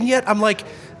 And yet I'm like,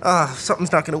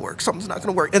 something's not going to work. Something's not going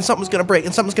to work, and something's going to break,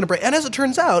 and something's going to break. And as it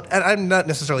turns out, and I'm not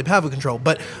necessarily Pavu control,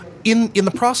 but in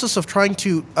the process of trying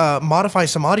to modify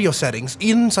some audio settings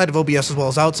inside of OBS as well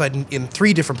as outside in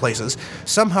 3 different places,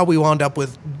 somehow we wound up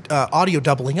with audio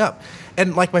doubling up.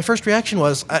 And like my first reaction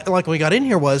was, like when we got in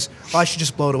here was, I should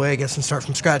just blow it away, I guess, and start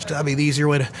from scratch. That'd be the easier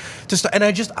way to start. And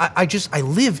I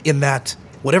live in that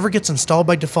whatever gets installed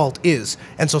by default is.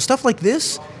 And so stuff like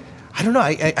this, I don't know.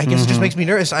 I guess it just makes me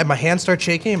nervous. My hands start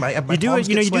shaking. My you do it.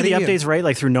 You do the updates right,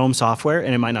 like through GNOME software,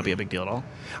 and it might not be a big deal at all.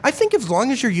 I think as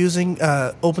long as you're using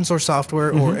open source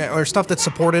software or stuff that's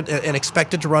supported and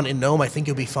expected to run in GNOME, I think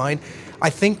you'll be fine. I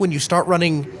think when you start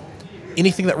running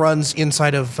anything that runs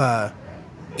inside of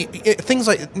things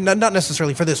like not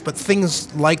necessarily for this, but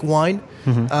things like Wine,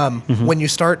 when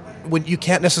you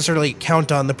can't necessarily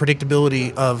count on the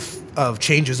predictability of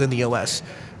changes in the OS.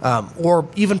 Or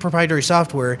even proprietary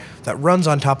software that runs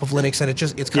on top of Linux, and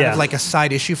it's kind of like a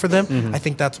side issue for them. I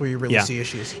think that's where you really see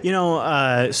issues.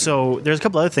 So there's a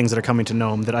couple other things that are coming to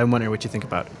GNOME that I'm wondering what you think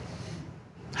about.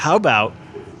 How about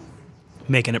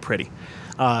making it pretty?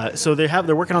 So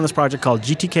they're working on this project called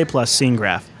GTK Plus Scene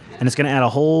Graph, and it's going to add a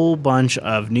whole bunch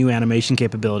of new animation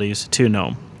capabilities to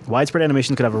GNOME. Widespread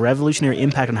animations could have a revolutionary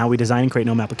impact on how we design and create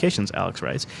GNOME applications, Alex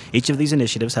writes. Each of these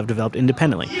initiatives have developed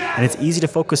independently, and it's easy to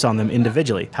focus on them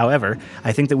individually. However,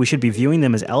 I think that we should be viewing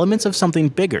them as elements of something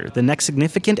bigger, the next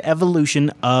significant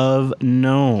evolution of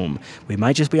GNOME. We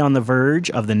might just be on the verge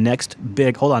of the next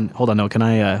big... Hold on, no, can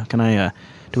I,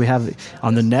 do we have...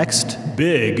 On the next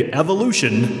big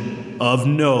evolution of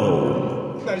GNOME.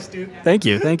 Nice, dude. Thank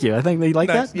you. I think they like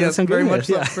that. Yes, very much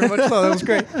so. Very much so. That was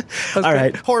great. All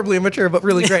right. Horribly immature, but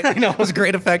really great. I know. It was a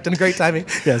great effect and great timing.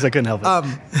 Yes, I couldn't help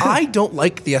it. I don't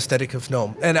like the aesthetic of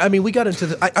GNOME. And I mean, we got into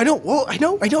the... I know. Well, I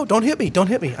know. Don't hit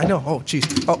me. I know. Oh,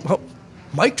 jeez. Oh.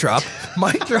 Mic drop.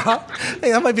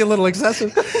 Hey, that might be a little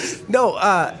excessive. No,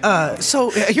 so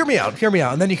hear me out,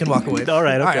 and then you can walk away. All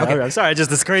right, okay. I'm sorry,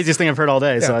 just the craziest thing I've heard all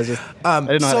day, so I just I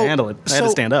didn't know how to handle it. I had to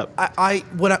stand up.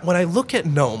 When I look at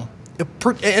GNOME,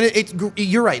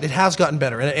 you're right, it has gotten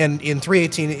better, and in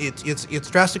 3.18 it's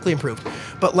drastically improved.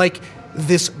 But like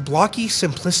this blocky,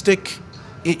 simplistic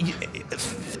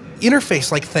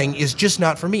interface-like thing is just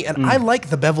not for me. And I like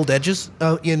the beveled edges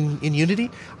in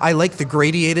Unity. I like the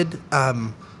gradiated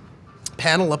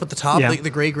panel up at the top, the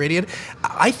gray gradient.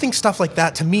 I think stuff like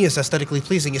that to me is aesthetically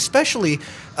pleasing, especially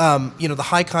the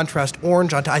high contrast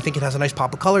orange. I think it has a nice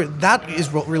pop of color. That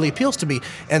is what really appeals to me.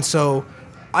 And so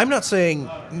I'm not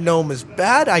saying GNOME is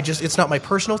bad. It's not my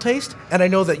personal taste, and I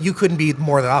know that you couldn't be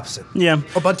more the opposite. Yeah,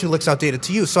 Ubuntu looks outdated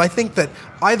to you, so I think that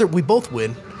either we both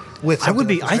win. I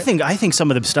think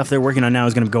some of the stuff they're working on now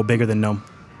is going to go bigger than GNOME.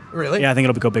 Really? Yeah, I think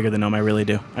it'll go bigger than GNOME. I really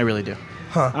do.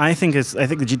 Huh. I think the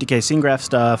GTK Scene Graph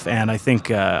stuff, and I think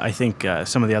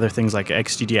some of the other things like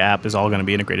XGG app is all going to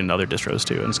be integrated into other distros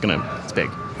too, and it's big.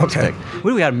 Okay. It's big.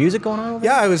 What do we got? Music going on over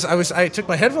there? Yeah, I took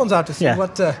my headphones out to see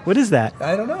what. What is that?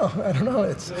 I don't know.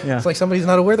 It's like somebody's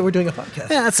not aware that we're doing a podcast.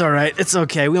 Yeah, that's all right. It's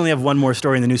okay. We only have one more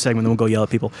story in the news segment, then we'll go yell at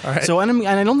people. All right. So, and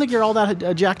I don't think you're all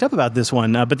that jacked up about this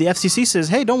one, but the FCC says,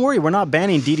 hey, don't worry, we're not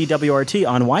banning DDWRT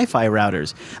on Wi-Fi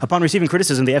routers. Upon receiving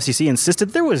criticism, the FCC insisted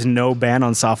there was no ban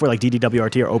on software like DDWRT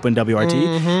or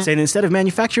OpenWRT, saying instead of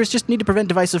manufacturers just need to prevent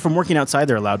devices from working outside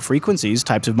their allowed frequencies,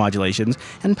 types of modulations,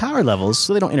 and power levels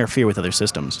so they don't interfere with other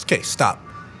systems. Okay, stop.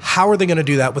 How are they going to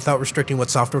do that without restricting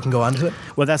what software can go onto it?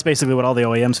 Well, that's basically what all the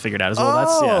OEMs figured out as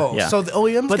well. So the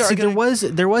OEMs. But see,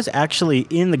 there was actually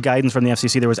in the guidance from the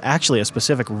FCC, there was actually a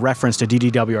specific reference to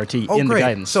DDWRT in the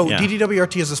guidance. So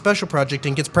DDWRT is a special project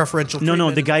and gets preferential treatment. No,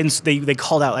 the guidance they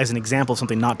called out as an example of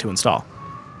something not to install.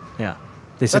 Yeah.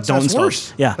 They said don't install.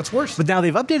 Worse. Yeah, that's worse. But now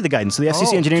they've updated the guidance. So the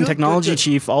FCC Engineering Technology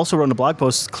Chief also wrote in a blog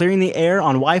post clearing the air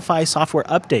on Wi-Fi software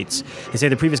updates. They say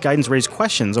the previous guidance raised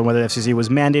questions on whether the FCC was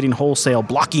mandating wholesale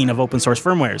blocking of open source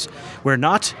firmwares. We're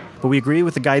not, but we agree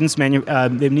with the guidance.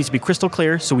 It needs to be crystal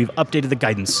clear, so we've updated the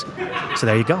guidance. So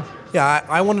there you go. Yeah,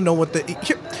 I want to know what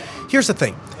here's the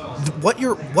thing. What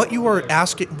you are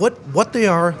asking, what they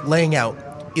are laying out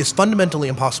is fundamentally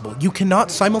impossible. You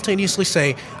cannot simultaneously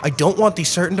say, I don't want these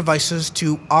certain devices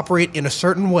to operate in a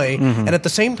certain way, and at the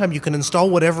same time you can install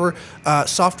whatever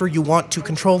software you want to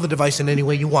control the device in any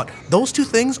way you want. Those two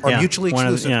things are mutually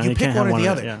exclusive. You pick one or the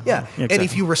other. Exactly. And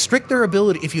if you restrict their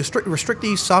ability, if you restrict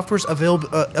these software's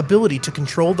ability to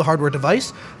control the hardware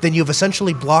device, then you've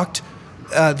essentially blocked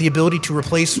the ability to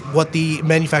replace what the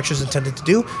manufacturers intended to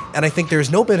do. And I think there is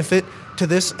no benefit to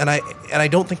this, and I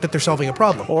don't think that they're solving a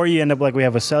problem. Or you end up like we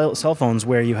have with cell phones,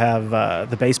 where you have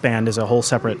the baseband is a whole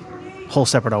separate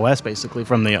OS basically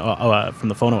from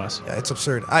the phone OS. Yeah, it's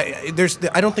absurd. I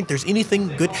don't think there's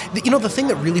anything good. You know, the thing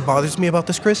that really bothers me about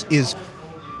this, Chris, is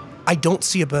I don't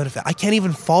see a benefit. I can't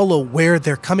even follow where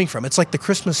they're coming from. It's like the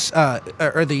Christmas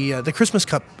or the Christmas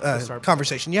cup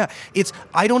conversation. Yeah,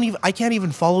 I can't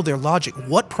even follow their logic.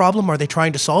 What problem are they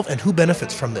trying to solve, and who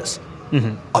benefits from this,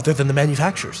 other than the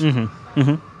manufacturers?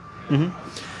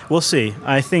 We'll see.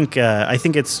 I think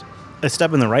it's a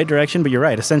step in the right direction, but you're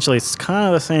right. Essentially, it's kind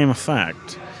of the same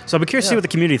effect. So I'll be curious to see what the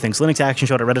community thinks.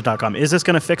 linuxactionshow.reddit.com. Is this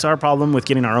going to fix our problem with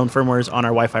getting our own firmwares on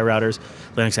our Wi-Fi routers?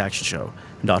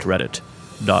 linuxactionshow.reddit.com.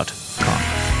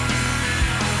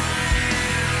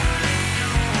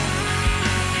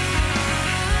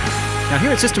 Now,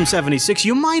 here at System76,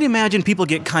 you might imagine people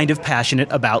get kind of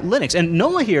passionate about Linux. And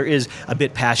Noah here is a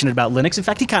bit passionate about Linux. In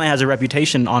fact, he kind of has a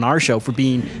reputation on our show for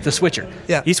being the switcher.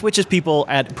 Yeah. He switches people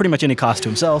at pretty much any cost to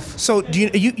himself. So,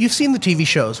 you've seen the TV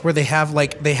shows where they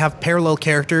have parallel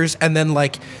characters, and then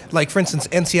like for instance,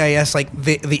 NCIS, like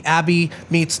the Abby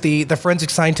meets the forensic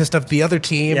scientist of the other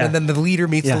team, and then the leader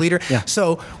meets the leader. Yeah.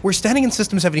 So we're standing in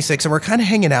System76, and we're kind of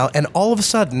hanging out, and all of a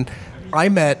sudden, I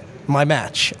met my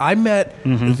match. I met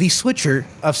the switcher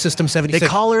of System76. They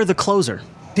call her the closer.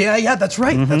 Yeah, that's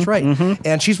right. That's right.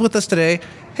 And she's with us today.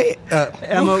 Hey,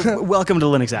 Emma, welcome to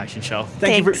Linux Action Show.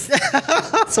 Thanks.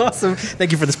 That's awesome.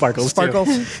 Thank you for the sparkles. Sparkles.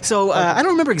 Too. So I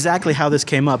don't remember exactly how this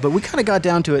came up, but we kind of got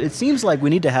down to it. It seems like we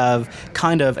need to have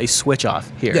kind of a switch off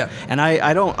here. Yeah. And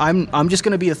I'm just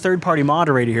going to be a third party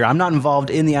moderator here. I'm not involved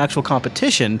in the actual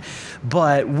competition,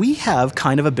 but we have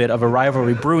kind of a bit of a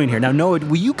rivalry brewing here. Now, Noah,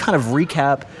 will you kind of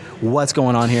recap what's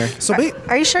going on here? So,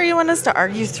 are you sure you want us to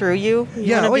argue through you?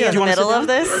 You want to be in the middle of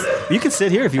this? You can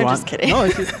sit here if you want. I'm just kidding. No,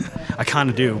 I kind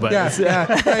of do, but he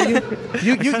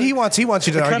wants you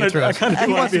to argue through us.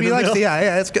 He wants to be like,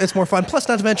 it's more fun. Plus,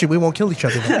 not to mention, we won't kill each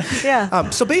other.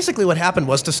 Yeah. So basically, what happened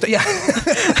was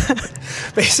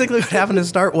basically what happened to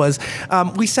start was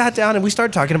we sat down and we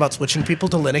started talking about switching people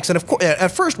to Linux, and of course,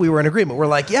 at first we were in agreement. We're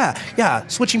like,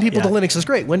 switching people to Linux is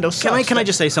great. Windows sucks. Can I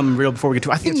just say something real before we get to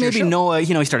it? I think maybe Noah,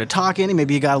 he started talking, and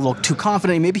maybe he got a little too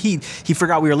confident. Maybe he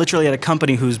forgot we were literally at a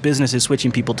company whose business is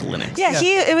switching people to Linux. Yeah,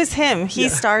 it was him. He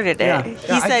started it. Yeah.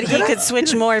 He said he could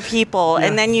switch more people,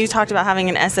 and then you talked about having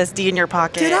an SSD in your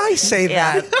pocket. Did I say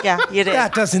that? Yeah, you did.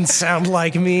 That doesn't sound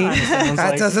like me.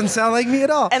 That doesn't sound like me at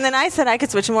all. And then I said I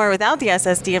could switch more without the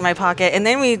SSD in my pocket, and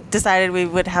then we decided we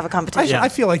would have a competition. I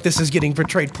feel like this is getting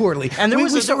portrayed poorly. And there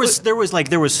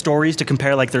was stories to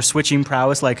compare like their switching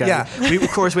prowess. Like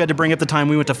of course we had to bring up the time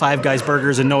we went to Five Guys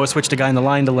Burgers and Noah switched a guy in the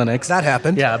line to Linux. That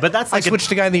happened. Yeah, but that's like I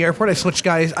switched a guy in the airport. I switched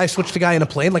a guy in a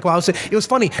plane. Like it was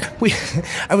funny.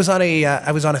 I was on a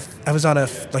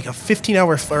 15-hour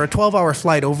or a 12-hour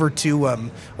flight over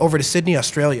to Sydney,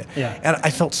 Australia. Yeah. And I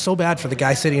felt so bad for the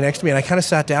guy sitting next to me, and I kind of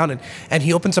sat down and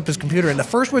he opens up his computer, and the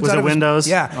first words was out it of Windows?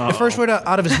 The first word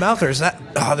out of his mouth is that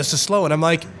this is slow, and I'm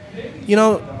like,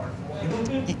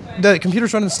 the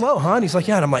computer's running slow, huh? And he's like,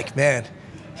 yeah, and I'm like, man,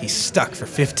 he's stuck for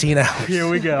 15 hours. Here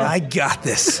we go. I got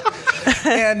this.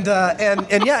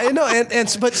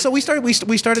 So we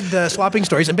started swapping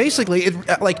stories, and basically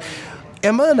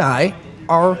Emma and I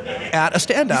are at a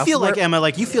standoff. You feel like Emma,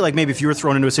 you feel like maybe if you were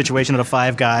thrown into a situation at a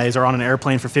Five Guys or on an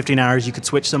airplane for 15 hours, you could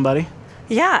switch somebody?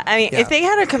 Yeah, I mean, if they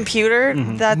had a computer,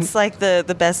 that's like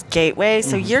the best gateway.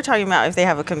 So you're talking about if they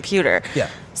have a computer. Yeah.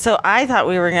 So I thought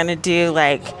we were going to do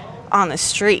on the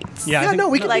streets. We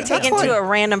can take into a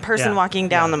random person walking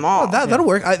down the mall. That'll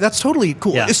work. That's totally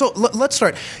cool. Yeah. So let's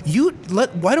start.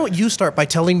 Why don't you start by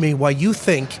telling me why you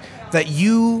think that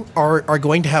you are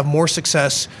going to have more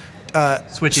success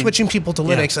switching people to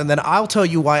Linux, and then I'll tell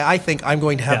you why I think I'm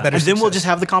going to have better success. And then we'll just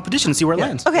have the competition and see where it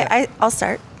lands. Okay, I'll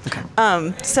start. Okay.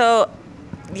 So,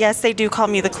 yes, they do call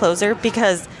me the closer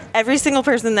because every single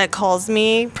person that calls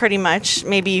me, pretty much,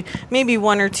 maybe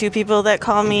one or two people that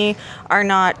call me are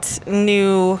not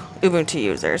new Ubuntu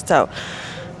users. So,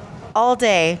 all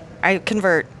day, I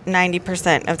convert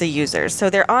 90% of the users. So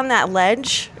they're on that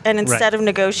ledge, and instead of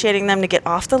negotiating them to get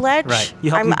off the ledge,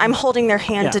 I'm holding their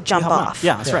hand to jump off.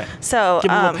 Yeah, that's right. So give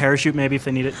them a little parachute maybe if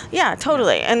they need it. Yeah,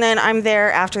 totally. And then I'm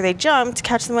there after they jump to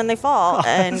catch them when they fall. Oh,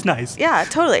 that's nice. Yeah,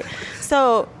 totally.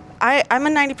 So I'm a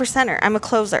 90%er. I'm a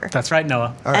closer. That's right,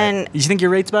 Noah. All right. And you think your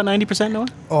rate's about 90%, Noah?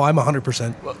 Oh, I'm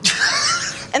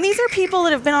 100%. And these are people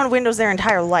that have been on Windows their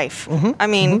entire life. I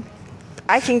mean,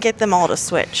 I can get them all to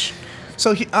switch.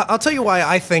 So I'll tell you why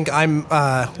I think I'm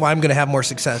going to have more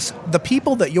success. The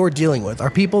people that you're dealing with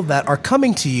are people that are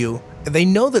coming to you. They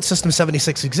know that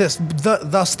System76 exists.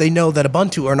 Thus, they know that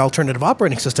Ubuntu or an alternative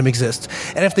operating system exists.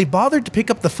 And if they bothered to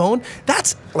pick up the phone,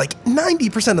 that's like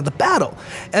 90% of the battle.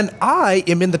 And I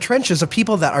am in the trenches of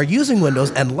people that are using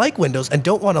Windows and like Windows and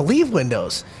don't want to leave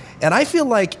Windows. And I feel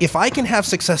like if I can have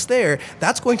success there,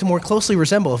 that's going to more closely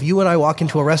resemble if you and I walk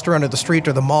into a restaurant or the street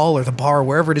or the mall or the bar or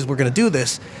wherever it is we're going to do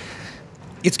this.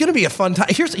 It's going to be a fun time.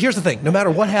 Here's the thing. No matter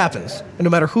what happens, and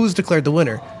no matter who's declared the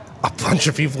winner, a bunch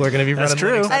of people are going to be running. That's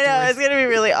true. I know, it's going to be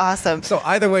really awesome. So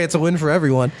either way, it's a win for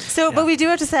everyone. So, but we do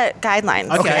have to set guidelines.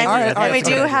 Okay. And we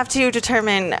do have to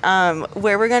determine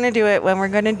where we're going to do it, when we're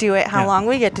going to do it, how long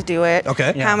we get to do it,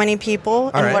 how many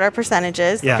people, and what our percentage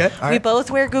is. Yeah. Okay. We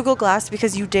both wear Google Glass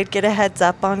because you did get a heads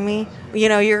up on me. You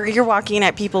know, you're walking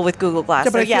at people with Google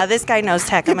Glass. This guy knows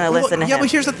tech. I'm going to listen to him. Yeah, but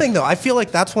here's the thing, though. I feel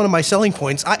like that's one of my selling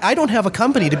points. I don't have a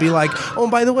company to be like, oh,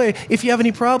 by the way, if you have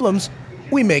any problems,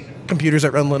 we make computers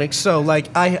that run Linux. So, like,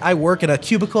 I work in a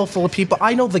cubicle full of people.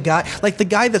 I know the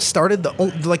guy that started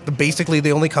basically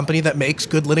the only company that makes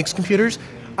good Linux computers.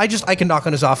 I can knock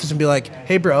on his office and be like,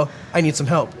 hey, bro, I need some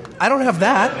help. I don't have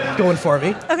that going for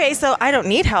me. Okay, so I don't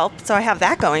need help, so I have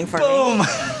that going for me.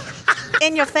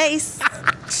 In your face.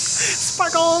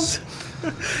 Sparkles.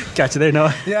 Got you there,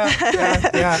 Noah. Yeah.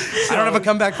 I don't have a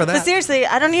comeback for that. But seriously,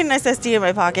 I don't need an SSD in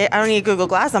my pocket. I don't need Google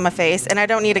Glass on my face, and I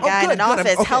don't need a guy in an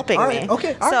office helping me.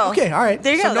 Okay, all right.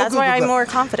 There you go. That's why I'm more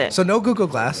confident. So no Google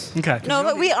Glass. Okay. No,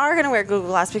 but we are going to wear Google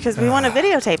Glass because we want to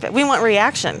videotape it. We want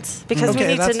reactions because we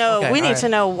need to know. We need to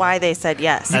know why they said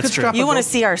yes. That's true. You want to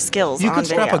see our skills. You could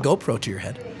strap video. a GoPro to your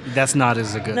head. That's not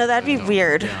as a good. No, that'd be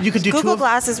weird. You could do Google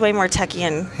Glass is way more techie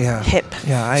and hip.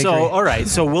 Yeah, I agree. All right.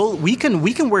 So we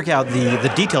can work out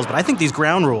the details, but I think these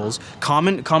ground rules,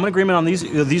 common agreement on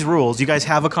these rules. You guys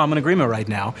have a common agreement right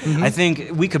now. I think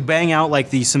we could bang out like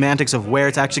the semantics of where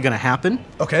it's actually going to happen.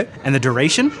 Okay. And the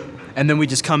duration, and then we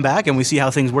just come back and we see how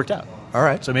things worked out. All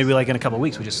right. So maybe like in a couple of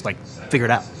weeks we just like figure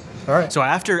it out. All right. So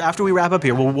after we wrap up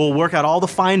here, we'll work out all the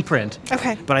fine print.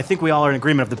 Okay. But I think we all are in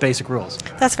agreement of the basic rules.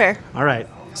 That's fair. All right.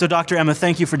 So, Dr. Emma,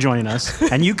 thank you for joining us,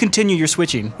 and you continue your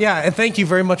switching. Yeah, and thank you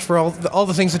very much for all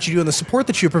the things that you do and the support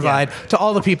that you provide to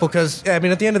all the people, because, I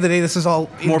mean, at the end of the day, this is all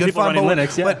more good people fun, running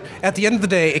Linux, but at the end of the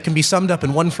day, it can be summed up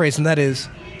in one phrase, and that is,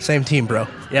 same team, bro.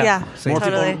 Yeah,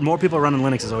 totally. More people running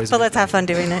Linux is always But let's have fun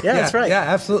doing it. Yeah, that's right. Yeah,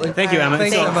 absolutely. Thank you, Emma.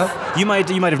 Thanks, Emma. You might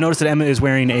have noticed that Emma is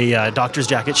wearing a doctor's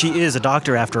jacket. She is a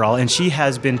doctor, after all, and she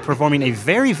has been performing a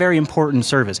very, very important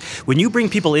service. When you bring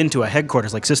people into a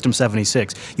headquarters like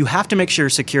System76, you have to make sure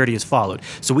security is followed.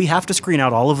 So we have to screen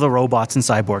out all of the robots and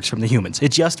cyborgs from the humans.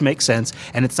 It just makes sense,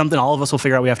 and it's something all of us will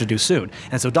figure out we have to do soon.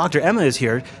 And so Dr. Emma is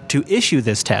here to issue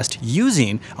this test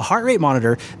using a heart rate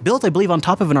monitor built, I believe, on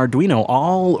top of an Arduino,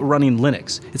 all running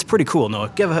Linux. It's pretty cool,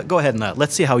 Noah. Go ahead and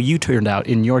let's see how you turned out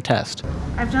in your test.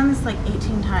 I've done this like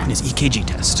 18 times. It's EKG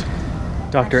test.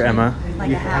 Dr. Emma.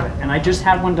 You have it. And I just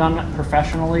had one done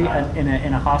professionally in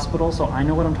a hospital, so I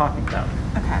know what I'm talking about.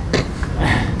 Okay.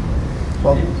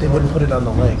 Well, they wouldn't put it on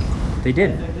the leg. They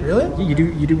did. Really? You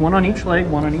do one on each leg,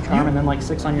 one on each arm, and then like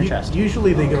 6 on your chest.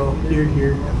 Usually they go here,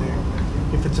 here, and there.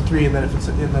 If it's a 3, and then if it's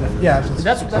a, and then if, yeah. If it's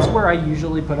That's where I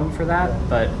usually put them for that,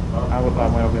 but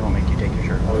we won't make you take your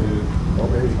shirt off.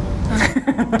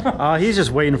 He's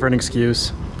just waiting for an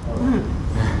excuse.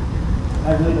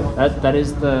 That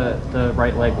is the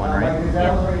right leg one, right?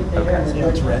 Yeah. Okay. Yeah,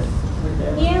 it's red.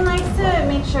 Ian likes to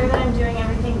make sure that I'm doing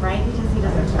everything right because he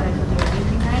doesn't try to do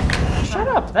anything right. Shut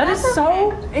up. That is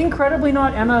so incredibly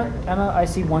not Emma. Emma, I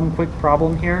see one quick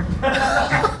problem here.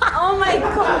 Oh my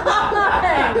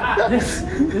god! This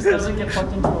doesn't get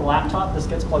plugged into the laptop. This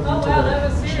gets plugged into the. That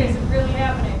was serious. It's really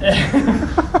happening.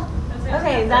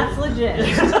 Okay, that's legit. I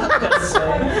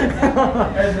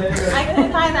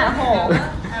couldn't find that hole.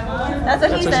 That's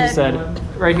what he said. That's what she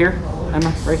said. Right here,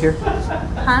 Emma. Right here.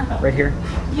 Huh? Right here.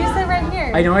 You said right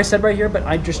here. I know I said right here, but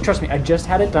trust me. I just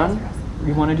had it done.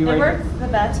 You want to do It right works here? the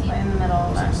best in the middle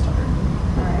of that.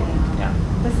 Alright. Yeah.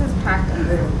 This is practice.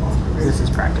 This is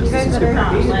practice. You guys This is better good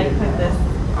not practice. like put this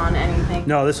on anything.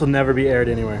 No, this will never be aired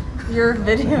anywhere. You're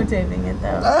videotaping it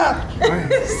though.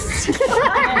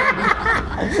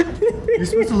 You're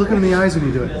supposed to look him in the eyes when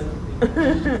you do it.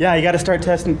 Yeah, you got to start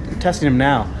testing him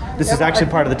now. This is actually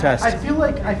part of the test. I feel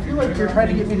like you're trying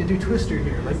to get me to do Twister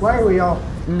here. Like, why are we all?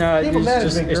 No, Table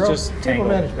management, it's girl. just Table Tangle.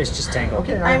 management. It's just Tangle.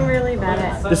 Okay, I'm really bad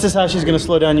at. This is how she's going to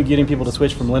slow down you getting people to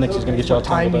switch from Linux. She's going to get you all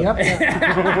Tie tangled me up.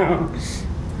 up.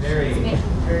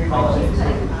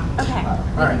 Okay.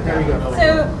 All right, there we go.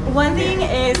 So one thing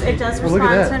is it does Well, look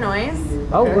at respond that. to noise.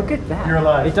 Oh, look at that. You're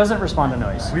alive. It doesn't respond to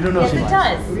noise. We don't know Yes, if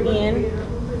it you does, Ian.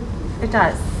 It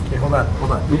does. Okay, hold on.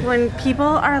 When people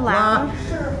are loud.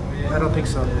 I don't think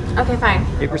so. Okay, fine.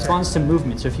 It responds to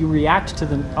movement. So if you react to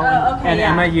the okay, and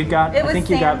yeah. Emma, you got. It I was think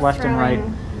you got Sam left and right.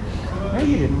 throwing- No,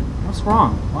 you didn't. What's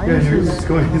wrong? Why Yeah, is yours yours? is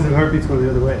going. His heartbeat's going the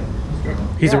other way.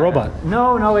 He's a robot.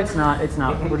 No, it's not. It's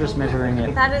not. We're just measuring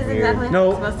it. That is exactly how it's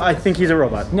No, supposed to I think he's a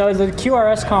robot. No, the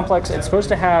QRS complex. It's supposed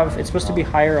to have. It's supposed to be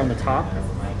higher on the top.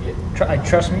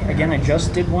 Trust me. Again, I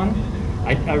just did one.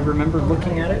 I remember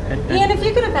looking at it. Ian, if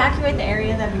you could evacuate the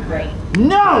area, that'd be great.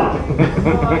 No.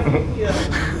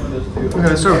 Okay,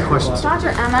 let's start with questions. Dr.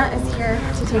 Emma is here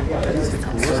to take this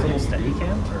test. Little steady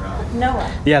cam.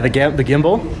 Noah. Yeah, the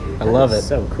gimbal. I love it.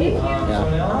 So cool.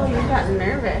 Yeah. Oh, you got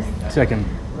nervous. See, I can.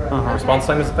 Response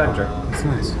time is a factor. It's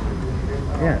nice.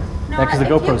 Yeah. Noah, 'cause the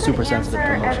if GoPro's you could super sensitive to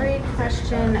answer motion. every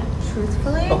question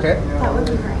truthfully, Okay. that would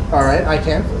be great. All right, I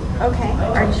can. Okay,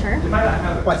 are you sure?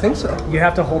 Well, I think so. You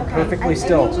have to hold Okay. perfectly I need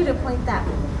still. you to point that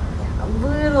a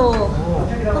little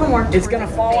more. It's gonna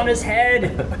towards fall on his his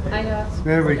head. I know.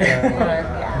 There we go.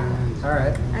 Yeah. All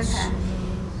right. Okay.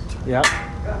 Yep.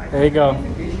 There you go.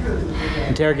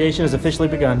 Interrogation has officially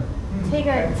begun. Take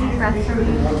a deep breath for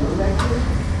me.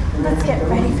 Let's get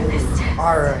ready for this test.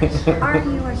 All right. Are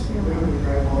you a human?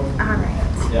 All right.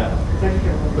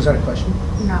 Was that a question?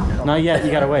 No. Not yet.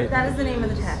 You gotta wait. That is the name of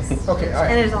the test. Okay, all And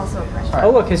right. it is also a question. Oh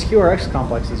look, his QRX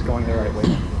complex is going the right way. Do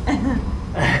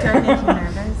I make you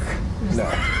nervous? No.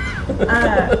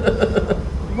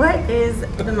 What is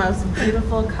the most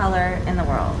beautiful color in the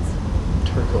world?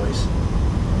 Turquoise.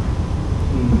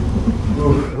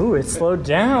 Ooh, it slowed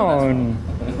down.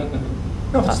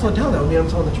 No, if it slowed down, that would mean I'm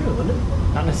telling the truth, wouldn't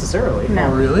it? Not necessarily. Oh, No.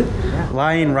 really?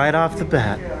 Lying right off the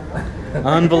bat.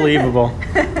 Unbelievable.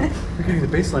 You're getting the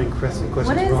baseline questions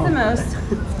What is wrong. the most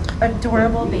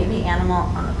adorable baby animal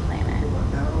on the planet?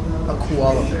 A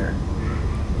koala bear.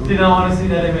 Did not want to see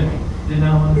that image. Did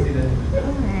not want to see that image.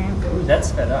 Alright. Ooh, that's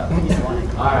sped up. He's lying.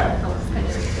 Alright.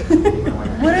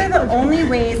 What are the only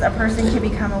ways a person can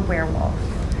become a werewolf?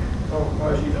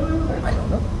 I don't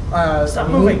know. Stop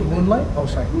moving. Moonlight? Oh,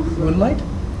 sorry. Moonlight?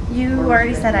 You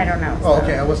already said I don't know. Oh,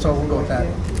 okay. So we'll go with that.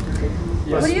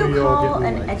 What do you we all call get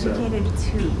an moonlight, educated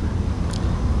tube?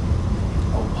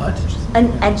 Oh, what? An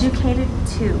educated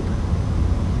tube.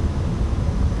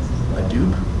 A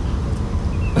dupe?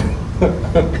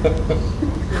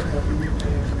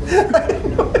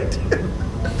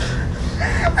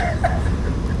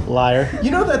 Liar.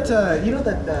 You know that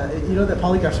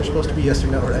polygraphs are supposed to be yes or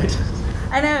no, right?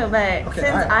 I know, but Okay,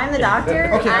 since alright. I'm the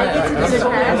doctor, Okay, I get to do It's the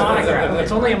only a test. monograph.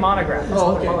 It's only a monograph. It's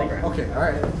Oh, not a okay. polygraph. Okay, all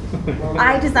right.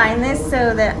 I designed this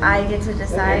so that I get to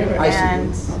decide, I see. and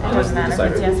it doesn't matter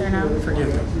if it's yes or no.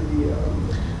 Forgive me.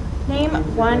 Name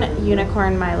one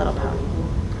unicorn My Little Pony.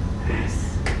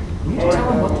 You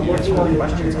tell him what the yes or no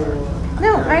questions are.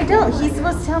 No, I don't. He's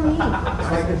supposed to tell me.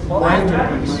 All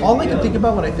I can think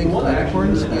about when I think of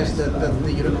unicorns is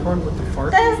the unicorn with the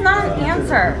fart. That is not an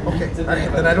answer. Okay, all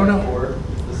right, then I don't know.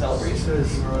 The celebration or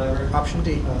whatever. Option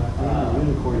D.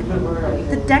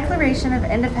 The Declaration of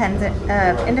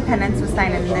Independence was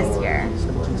signed in this year.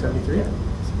 1773.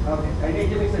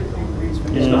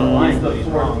 He's not lying, but he's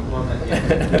wrong.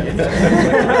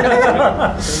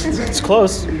 It's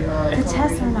close. The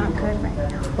tests are not good right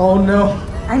now. Oh no.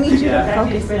 I need you to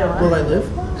focus, Will Noah. I live?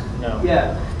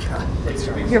 Yeah.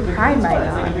 Your pride might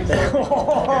not.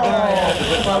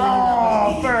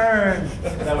 Oh, burn!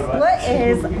 What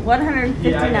is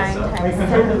 159 times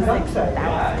 76,000?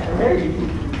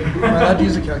 Am I allowed to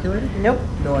use a calculator? Nope.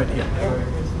 No idea.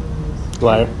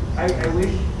 Liar.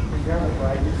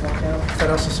 That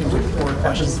also seems like a poor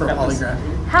question for a polygraph.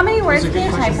 How many words can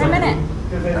you type per minute?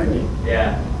 90.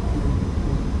 Yeah.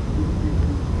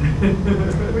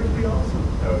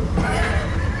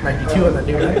 92 on that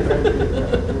new night.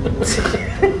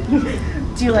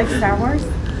 Do you like Star Wars?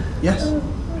 Yes.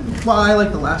 Well, I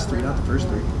like the last three, not the first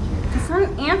three. That's not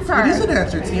an answer. It is an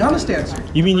answer. It's the honest answer.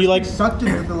 You mean you like? Sucked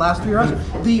in the last three rounds.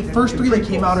 The first three that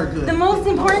came out are good. The most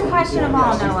important question of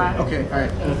all, Noah. Okay, all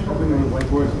right.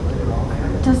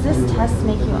 Does this test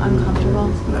make you uncomfortable?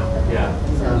 Yeah.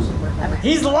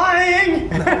 He's lying!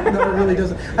 No, it really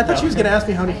doesn't. I thought she was going to ask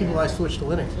me how many people I switched to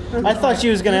Linux. I thought she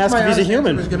was going to ask if he's a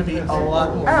human. There's going to be a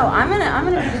lot more. Oh, I'm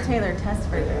gonna be the Taylor test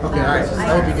for you. Okay, all right.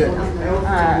 That would be good. Well,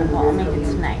 I'll make it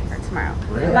tonight or tomorrow.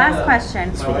 Last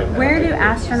question: where do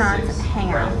astronauts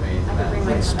hang out?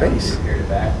 In space.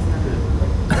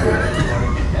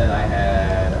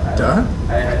 Duh.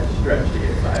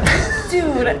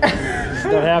 Dude. She's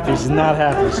not happy. She's not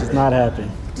happy. She's not happy.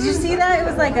 Did you see that? It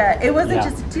was like a. It wasn't Yeah.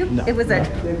 just a tube. No. It was a.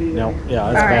 No, yeah, that's All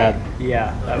right. bad.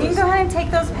 Yeah. You can go ahead and take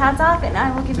those pads off, and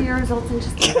I will give you your results in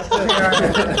just. You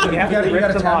have to you rip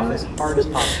gotta them tap off it? as hard as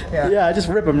possible. Yeah, just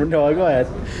rip him. No, go ahead.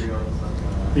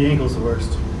 The ankle's the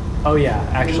worst. Oh yeah,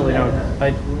 actually no,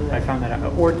 I found that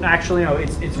out. Or actually no,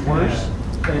 it's worse.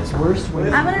 But it's worse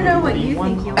when I want to know what you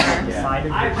think you are. Side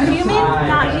of your Human,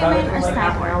 not human, or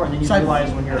half an hour, cyborg? and then you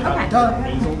realize when you're about to Okay.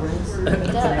 get nasal rinse. Can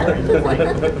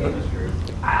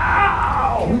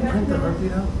we print the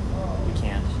heartbeat out? You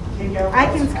can't. I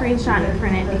can screenshot and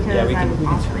print it because I'm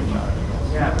awesome.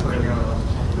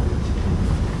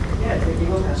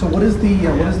 So what is the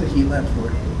heat lamp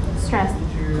for? Stress.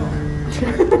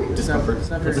 Just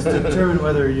It's to determine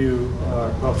whether you are,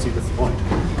 well, see, that's the point.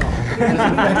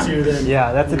 That's you then.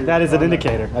 Yeah, that is an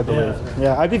indicator, I believe.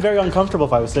 Yeah, I'd be very uncomfortable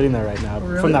if I was sitting there right now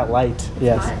from that light.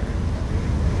 Yes.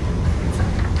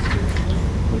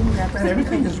 And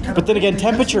everything is kind of. But then again,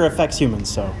 temperature affects humans,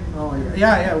 so Oh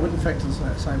yeah, it wouldn't affect the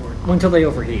cyborg. Until they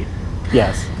overheat.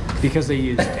 yes. Because they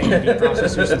use AMD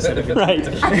processors instead of Right.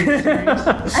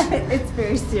 It's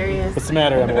very serious. What's the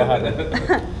matter, Emma? What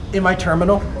happened? Am I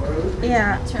terminal?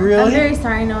 Yeah. Really? I'm very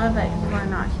sorry, Noah, but you are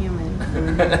not human.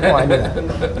 Oh, I knew that.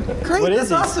 Great, What is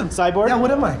that's he? awesome. Cyborg? Yeah, what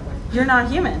am I? You're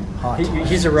not human.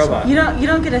 He's a robot. You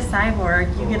don't get a cyborg.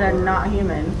 You get a not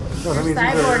human. Your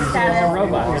cyborg status. a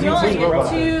robot. You only He's a get robot.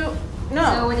 two. So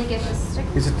No. when you get the sticker,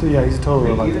 He's a total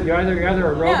robot. You're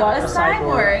either a robot No, or a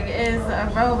cyborg is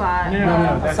a robot.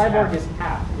 No, a cyborg is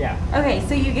half. Yeah. Okay,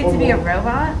 so you get to be a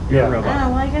robot? You're a Oh, robot.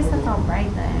 well, I guess that's all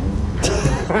right then.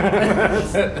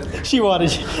 She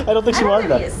wanted. I don't think she I'd wanted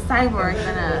rather be a that. cyborg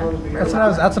than a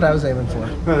robot. That's what I was aiming for.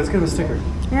 No, let's give him a sticker.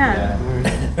 Yeah.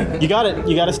 You got it.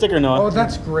 You got a sticker, Oh, Noah.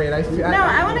 that's great. No,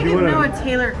 I want to give Noah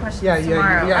Taylor questions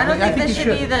tomorrow. I don't think this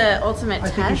should be the ultimate I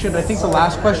test. think you should. I think the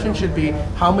last question should be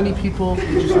how many people did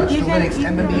you switch to You can- Linux,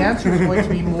 and then the answer is going to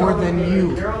be more than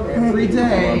you every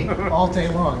day, all day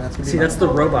long. That's gonna be See, my- that's the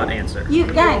robot answer. You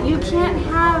can't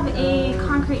have a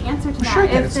concrete answer to that. Sure,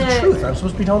 it's the truth. I'm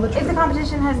supposed to be telling the If the truth.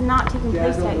 competition has not taken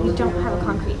place yet, you don't have a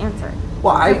concrete answer.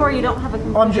 Well, Therefore, you don't have a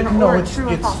conclusion or a true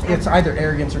or false it's answer. either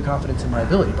arrogance or confidence in my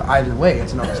ability, but either way,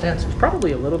 it's an honest answer.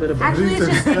 Probably a little bit of both. Actually, it's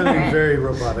just Sounding ignorant. very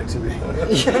robotic to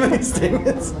me.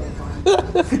 Statements.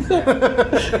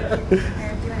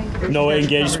 Noah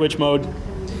engaged switch mode.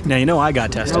 Now you know I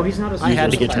got tested. No, he's not a I had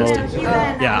to get cyborg. tested.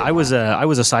 Yeah, I was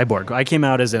a cyborg. I came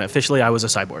out as officially I was a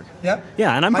cyborg. Yeah.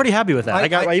 Yeah, and I'm pretty happy with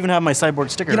that. I I- even have my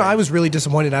cyborg sticker. You know, right. I was really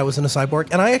disappointed I wasn't a cyborg,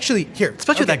 and I actually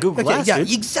Especially with that Google Glass, Yeah,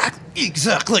 dude.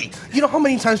 exactly. You know how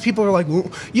many times people are like,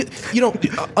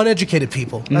 uneducated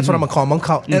people. That's what I'm gonna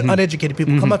call them. Uneducated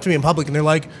people come up to me in public and they're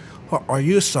like, "Are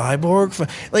you a cyborg?"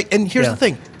 Like, and here's Yeah. the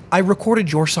thing: I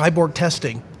recorded your cyborg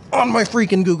testing on my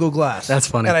freaking Google Glass. That's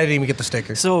funny. And I didn't even get the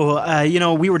sticker. So,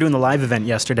 we were doing the live event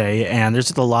yesterday, and there's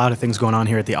just a lot of things going on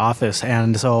here at the office.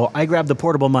 And so I grabbed the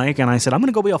portable mic, and I said, I'm going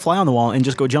to go be a fly on the wall and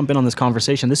just go jump in on this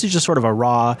conversation. This is just sort of a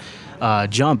raw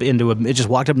jump into it. Just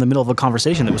walked up in the middle of a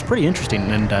conversation that was pretty interesting.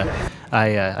 And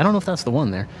I don't know if that's the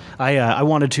one there. I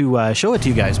wanted to show it to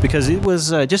you guys because it was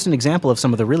just an example of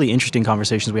some of the really interesting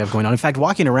conversations we have going on. In fact,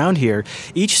 walking around here,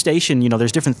 each station,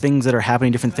 there's different things that are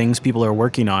happening, different things people are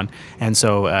working on. And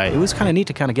so it was kind of neat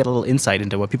to kind of get a little insight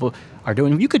into what people are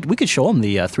doing. We could show them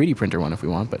the 3D printer one if we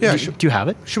want, but Yeah, do you have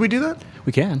it? Should we do that?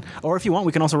 We can. Or if you want,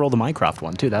 we can also roll the Minecraft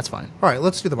one too. That's fine. All right,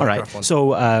 let's do the Minecraft All right. one.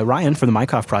 So Ryan from the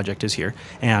Minecraft project is here,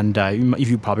 and if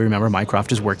you probably remember,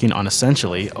 Minecraft is working on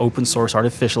essentially open source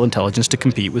artificial intelligence to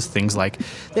compete with things like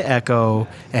the Echo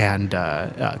and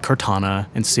Cortana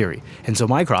and Siri. And so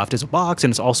Minecraft is a box,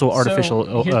 and it's also artificial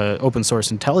open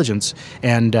source intelligence.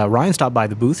 And Ryan stopped by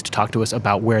the booth to talk to us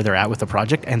about where they're at with the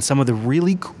project and some of the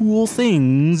really cool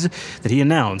things that he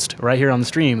announced right here on the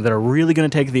stream that are really going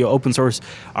to take the open source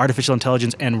artificial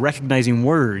intelligence and recognizing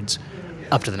words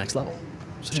up to the next level.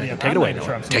 So check it. Take it away,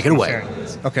 Noah. Take it away.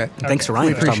 Okay. Thanks to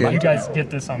Ryan for stopping by. You guys get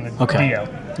this on the Okay.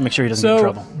 Dio. Make sure he doesn't get in So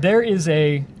trouble. there is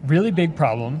a really big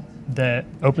problem that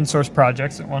open source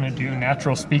projects that want to do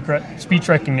natural speech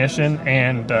recognition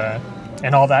and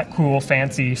all that cool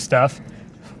fancy stuff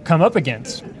come up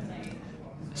against.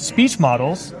 Speech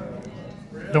models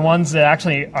the ones that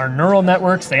actually are neural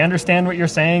networks, they understand what you're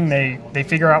saying, they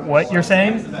figure out what you're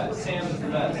saying.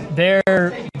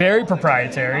 They're very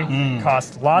proprietary,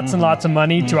 cost lots and lots of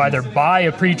money to either buy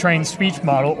a pre-trained speech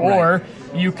model or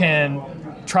you can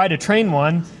try to train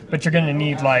one, but you're going to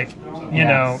need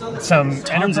some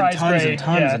enterprise grade.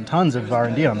 Tons and tons of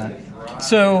R&D on that.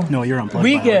 So no, you're unplugged.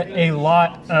 We get a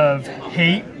lot of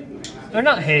hate. They're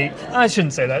not hate. I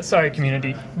shouldn't say that. Sorry,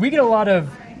 community. We get a lot of,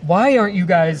 why aren't you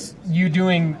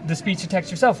doing the speech to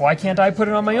text yourself? Why can't I put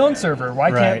it on my own server?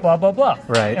 Why can't blah, blah, blah?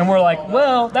 Right. And we're like,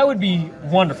 well, that would be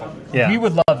wonderful. Yeah. We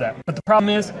would love that. But the problem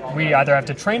is we either have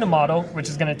to train a model, which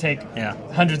is going to take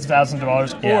hundreds of thousands of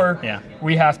dollars, or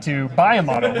we have to buy a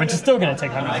model, which is still going to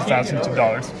take hundreds of thousands of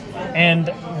dollars. And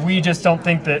we just don't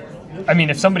think that, I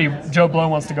mean, if somebody, Joe Blow,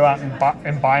 wants to go out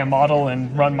and buy a model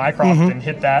and run Mycroft and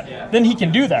hit that, then he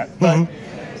can do that. But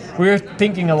we're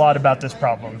thinking a lot about this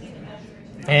problem.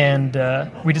 And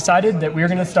we decided that we were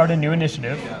going to start a new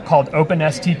initiative called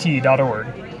OpenSTT.org.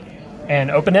 And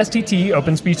OpenSTT,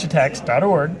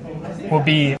 OpenSpeechToText.org, will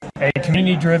be a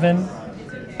community-driven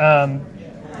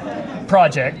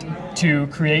project to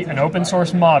create an open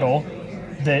source model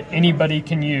that anybody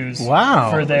can use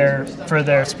for their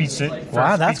speech to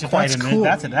that's quite cool.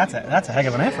 That's a heck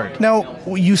of an effort. Now,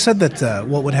 you said that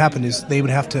what would happen is you'd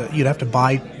have to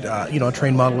buy a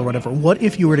trained model or whatever. What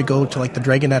if you were to go to like the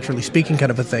Dragon Naturally Speaking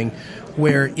kind of a thing,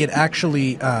 where it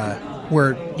actually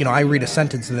where I read a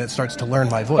sentence and it starts to learn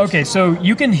my voice? Okay, so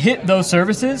you can hit those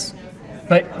services,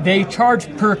 but they charge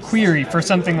per query for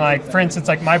something like, for instance,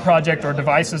 like My Project or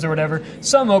Devices or whatever.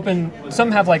 Some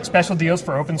have like special deals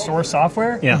for open source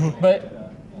software. Yeah.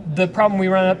 But the problem we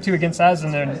run up to against that is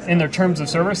in their terms of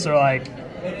service, they're like,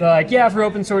 yeah, for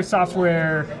open source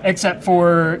software, except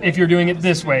for if you're doing it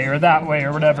this way or that way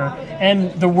or whatever.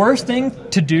 And the worst thing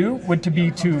to do would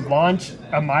be to launch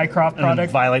a Mycroft product,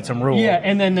 and violate some rule. Yeah,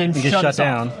 and then shut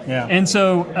down. Yeah. And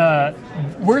so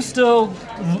we're still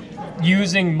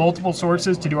using multiple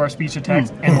sources to do our speech to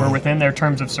text, and we're within their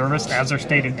terms of service as they're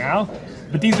stated now.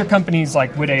 But these are companies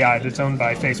like WitAI that's owned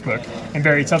by Facebook and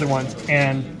various other ones,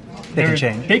 and they could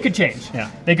change. They could change. Yeah,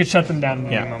 they could shut them down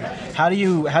in any moment. How do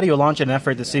you launch an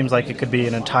effort that seems like it could be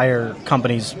an entire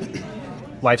company's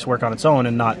life's work on its own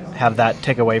and not have that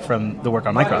take away from the work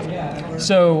on Mycroft?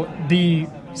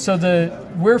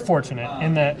 We're fortunate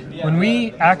in that when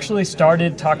we actually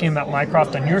started talking about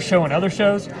Mycroft on your show and other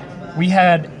shows, we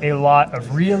had a lot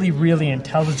of really, really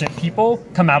intelligent people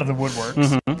come out of the woodworks.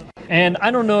 Mm-hmm. And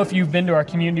I don't know if you've been to our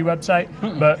community website,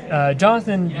 but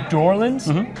Jonathan Dorlands,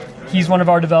 he's one of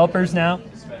our developers now.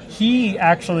 He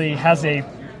actually has a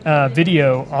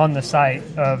video on the site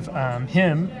of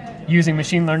him using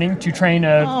machine learning to train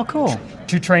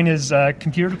his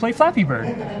computer to play Flappy Bird.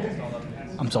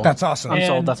 I'm sold. That's awesome. I'm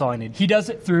sold. That's all I need. He does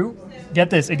it through, get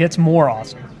this, it gets more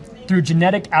awesome, through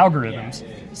genetic algorithms.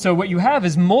 So what you have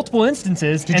is multiple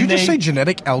instances. Did you just say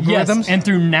genetic algorithms? Yes, and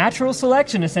through natural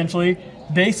selection, essentially,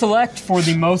 they select for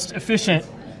the most efficient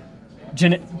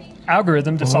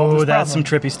algorithm to solve this problem. That's some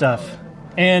trippy stuff.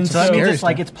 And so that means it's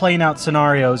like it's playing out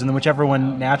scenarios, and then whichever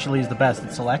one naturally is the best,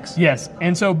 it selects? Yes,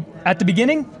 and so at the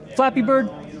beginning, Flappy Bird,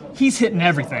 he's hitting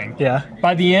everything. Yeah.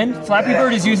 By the end, Flappy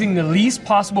Bird is using the least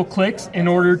possible clicks in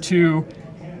order to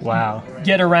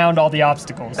get around all the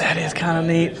obstacles. That is kind of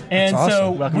neat. And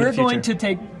so we're going to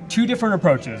take two different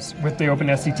approaches with the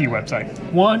OpenSTT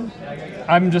website. One,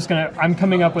 I'm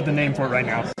coming up with a name for it right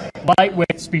now.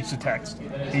 Lightweight speech to text.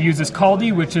 It uses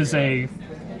Caldi, which is a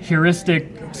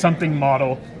heuristic something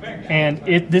model, and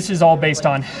this is all based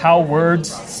on how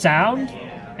words sound,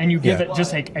 and you give it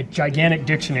just a gigantic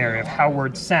dictionary of how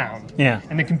words sound. Yeah.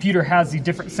 And the computer has these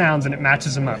different sounds and it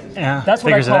matches them up. Yeah. That's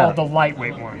what I call the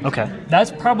lightweight one. Okay.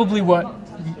 That's probably what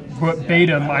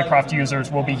beta Mycroft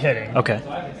users will be hitting. Okay.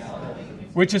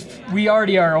 Which is, we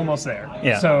already are almost there.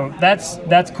 Yeah. So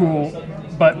that's cool.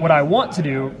 But what I want to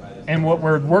do, and what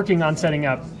we're working on setting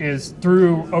up, is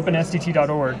through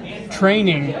OpenSTT.org,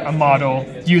 training a model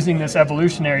using this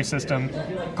evolutionary system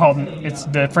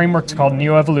the framework's called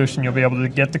Neo-Evolution. You'll be able to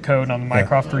get the code on the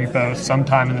Mycroft repo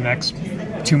sometime in the next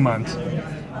 2 months.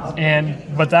 And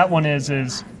what that one is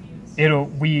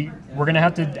we're going to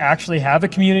have to actually have a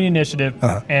community initiative,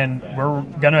 and we're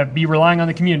going to be relying on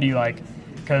the community,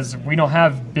 because we don't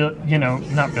have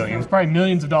not billions, probably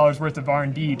millions of dollars worth of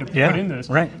R&D to put into this.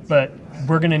 Right. But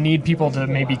we're going to need people to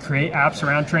maybe create apps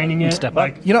around training it. Step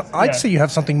up. I'd say you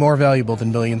have something more valuable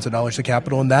than millions of dollars of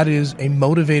capital, and that is a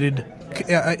motivated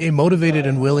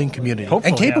and willing community.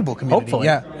 Hopefully, and capable community. Hopefully.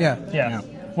 Yeah.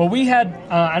 Well, we had,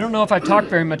 I don't know if I talked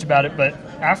very much about it, but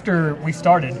after we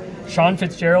started, Sean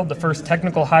Fitzgerald, the first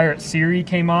technical hire at Siri,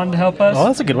 came on to help us. Oh,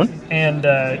 that's a good one. And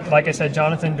like I said,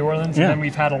 Jonathan Dorlands. And then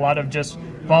we've had a lot of just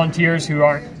volunteers who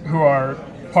are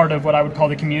part of what I would call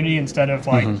the community instead of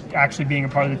like actually being a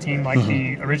part of the team like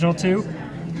the original two,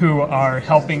 who are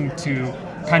helping to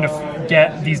kind of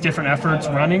get these different efforts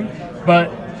running. But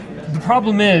the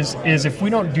problem is if we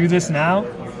don't do this now,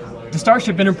 the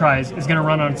Starship Enterprise is going to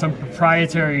run on some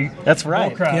proprietary. That's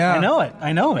right. Bullcrap. Yeah.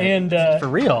 I know it. And for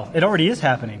real, it already is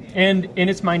happening. And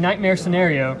it's my nightmare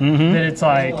scenario that it's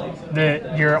like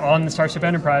that you're on the Starship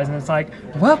Enterprise and it's like,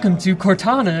 welcome to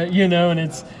Cortana, and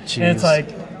it's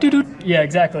like, doo-doo. Yeah,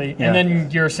 exactly. Yeah. And then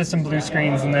your system blue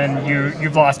screens, and then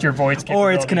you've lost your voice.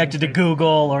 Or it's connected to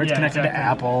Google, or it's connected to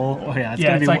Apple. Oh, yeah,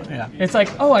 it's like,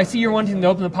 oh, I see you're wanting to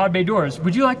open the pod bay doors.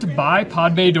 Would you like to buy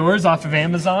pod bay doors off of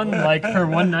Amazon, like for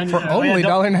 $1.99? For only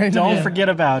 $1.99. Don't forget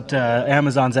about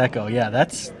Amazon's Echo. Yeah,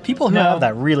 that's people who have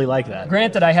that really like that.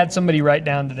 Granted, I had somebody write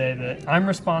down today that I'm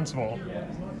responsible.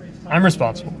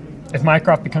 If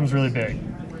Mycroft becomes really big,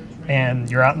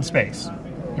 and you're out in space,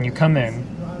 and you come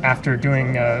in after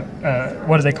doing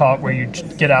what do they call it, where you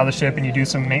get out of the ship and you do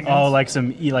some maintenance? Oh, like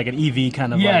an EV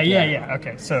kind of. Yeah.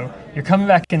 Okay, so you're coming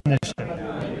back in the ship,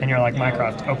 and you're like,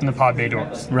 Mycroft, open the pod bay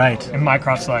doors. Right. And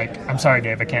Mycroft's like, I'm sorry,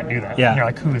 Dave, I can't do that. Yeah. And you're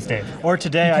like, who is Dave? Or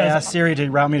today I asked Siri to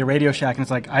route me to Radio Shack, and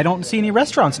it's like, I don't see any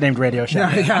restaurants named Radio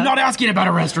Shack. I'm not asking about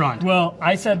a restaurant. Well,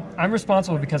 I said I'm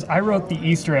responsible because I wrote the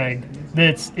Easter egg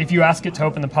that's if you ask it to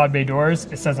open the pod bay doors,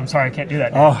 it says, I'm sorry, I can't do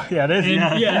that. Oh, yeah,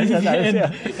 it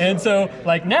is. And so,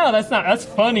 like, now that's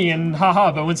funny and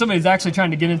haha, but when somebody's actually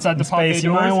trying to get inside the pod bay doors,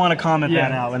 you might want to comment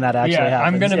that out when that actually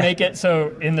happens. I'm going to make it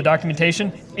so in the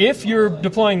documentation, if you're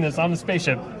deploying this on the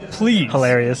spaceship, please.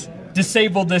 Hilarious.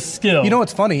 Disable this skill. You know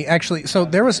what's funny, actually? So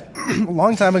there was a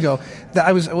long time ago that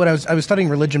I was studying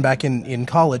religion back in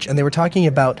college, and they were talking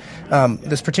about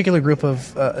this particular group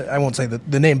of I won't say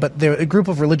the name, but they're a group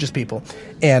of religious people,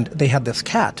 and they had this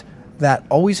cat that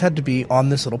always had to be on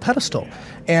this little pedestal.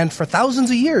 And for thousands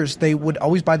of years, they would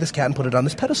always buy this cat and put it on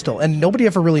this pedestal. And nobody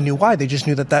ever really knew why. They just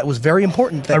knew that was very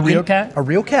important. That a real cat? A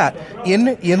real cat. In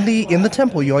the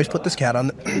temple, you always put this cat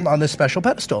on this special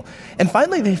pedestal. And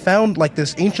finally, they found like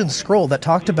this ancient scroll that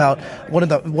talked about one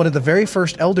of the very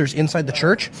first elders inside the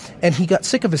church, and he got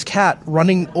sick of his cat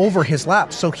running over his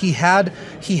lap. So he had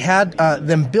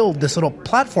them build this little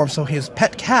platform so his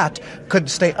pet cat could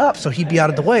stay up, so he'd be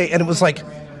out of the way. And it was like,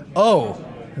 oh,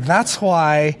 that's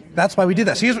why we did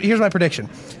that. So here's my prediction.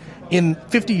 In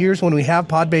 50 years, when we have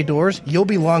pod bay doors, you'll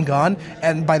be long gone,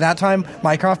 and by that time,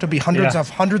 Mycroft will be hundreds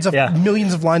of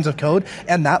millions of lines of code,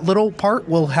 and that little part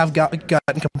will have gotten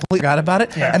completely forgot about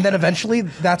it, and then eventually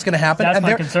that's going to happen. That's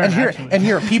my concern, and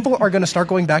here, people are going to start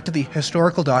going back to the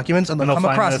historical documents, and they'll come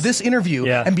across this interview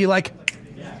and be like,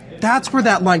 that's where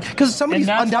that line, because somebody's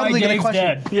undoubtedly going to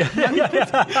question.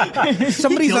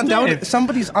 Somebody's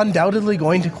undoubtedly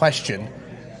going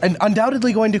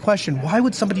to question, why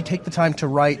would somebody take the time to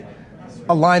write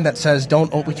a line that says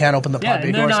we can't open the pod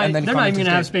bay doors, and then they're not even going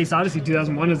to have Space Odyssey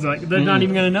 2001 is like they're not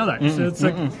even going to know that. So it's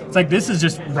like this is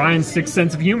just Ryan's sixth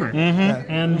sense of humor,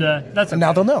 and that's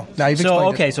now they'll know. Now you've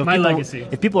explained it. So my legacy.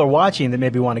 If people are watching that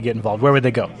maybe want to get involved, where would they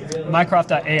go?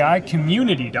 Mycroft.ai,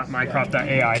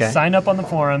 community.mycroft.ai. Okay. Sign up on the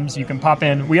forums. You can pop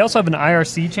in. We also have an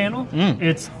IRC channel.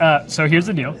 It's so here's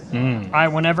the deal.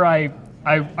 Whenever I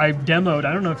demoed,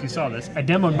 I don't know if you saw this, I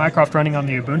demoed Mycroft running on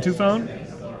the Ubuntu phone.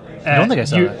 I don't think I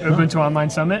saw that. Ubuntu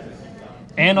Online Summit,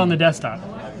 and on the desktop.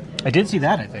 I did see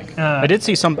that. I think I did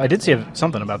see something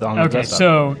about that on the desktop.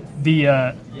 So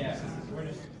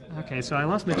so I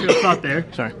lost my train of thought there.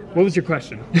 Sorry. What was your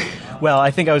question? Well,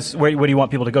 I think I was. Where do you want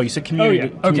people to go? You said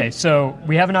community. Okay, so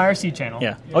we have an IRC channel.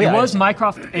 Yeah. It was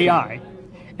Mycroft AI,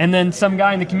 and then some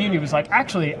guy in the community was like,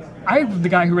 actually, I'm the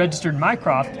guy who registered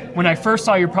Mycroft. When I first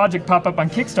saw your project pop up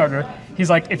on Kickstarter, he's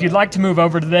like, if you'd like to move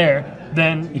over to there,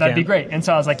 then that'd be great. And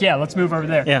so I was like, yeah, let's move over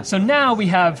there. Yeah. So now we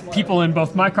have people in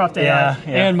both Mycroft AI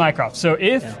and Mycroft. So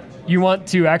if you want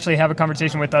to actually have a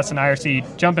conversation with us in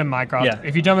IRC, jump in Mycroft. Yeah.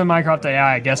 If you jump in Mycroft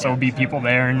AI, I guess there will be people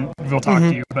there and we'll talk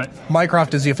to you. But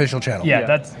Mycroft is the official channel.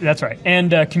 Yeah, that's right.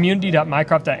 And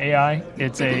community.mycroft.ai,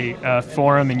 it's a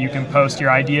forum, and you can post your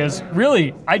ideas.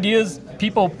 Really, ideas,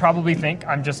 people probably think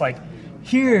I'm just like,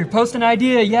 here, post an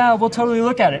idea. Yeah, we'll totally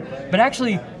look at it. But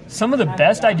actually, some of the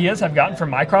best ideas I've gotten from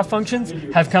Mycroft functions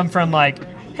have come from like,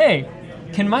 hey,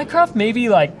 can Mycroft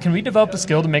can we develop a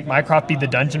skill to make Mycroft be the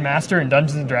dungeon master in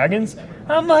Dungeons and Dragons?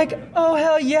 I'm like, oh,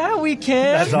 hell yeah, we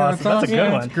can. That's awesome. That's a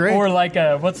good one. Great. Or like,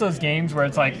 what's those games where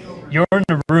it's like, you're in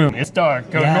a room, it's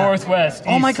dark, go northwest,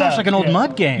 oh my east, gosh, south. like an old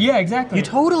mud game. Yeah, exactly. You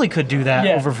totally could do that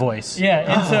over voice.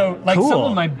 Yeah, and so like some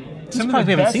of my We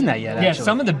haven't seen that yet. Yeah, actually.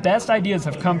 some of the best ideas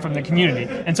have come from the community.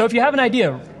 And so if you have an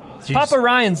idea, Papa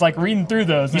Ryan's like reading through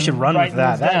those. You should run with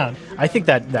that. I think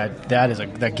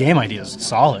that game idea is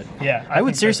solid. Yeah, I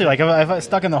would seriously like if I'm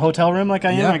stuck in the hotel room like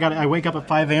I am. I wake up at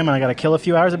 5 a.m. and I got to kill a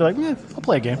few hours. I'd be like, I'll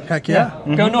play a game. Heck yeah.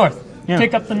 Mm-hmm. Go north. Yeah.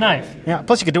 Pick up the knife. Yeah.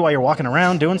 Plus, you could do while you're walking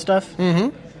around doing stuff.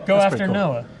 Mm-hmm. Go after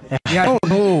Noah. Yeah.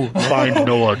 Oh, find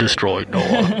Noah, destroy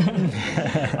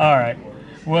Noah. All right.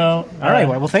 Well, all right.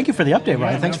 Well, thank you for the update,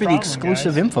 Ryan. Thanks for the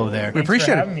exclusive info there. We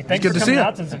appreciate it. Thanks for coming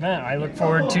out to this event. I look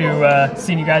forward to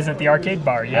seeing you guys at the arcade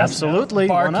bar. Yes, absolutely.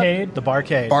 Barcade. The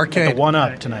barcade. Barcade. The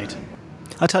one-up tonight.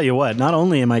 I'll tell you what, not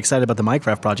only am I excited about the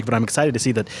Minecraft project, but I'm excited to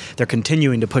see that they're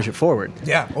continuing to push it forward.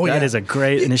 Yeah. That is a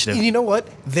great initiative. You know what?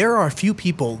 There are a few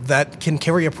people that can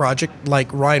carry a project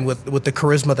like Ryan with the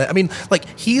charisma that, I mean, like,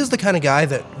 he is the kind of guy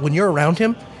that when you're around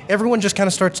him, everyone just kind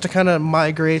of starts to kind of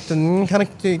migrate and kind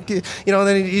of,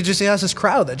 then he has this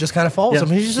crowd that just kind of follows him.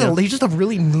 He's just a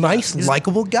really nice,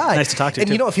 likable guy. Nice to talk to, and,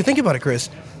 too. If you think about it, Chris,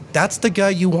 that's the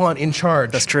guy you want in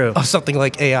charge. That's true. Of something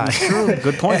like AI. That's true.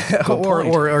 Good point.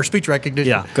 Or speech recognition.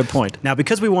 Yeah, good point. Now,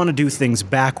 because we want to do things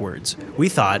backwards, we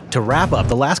thought to wrap up,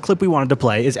 the last clip we wanted to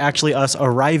play is actually us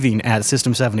arriving at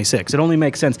System76. It only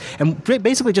makes sense. And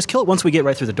basically just kill it once we get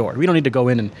right through the door. We don't need to go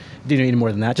in and do any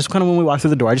more than that. Just kind of when we walk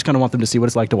through the door, I just kind of want them to see what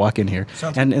it's like to walk in here.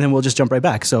 And then we'll just jump right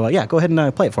back. So, go ahead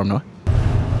and play it for him, Noah.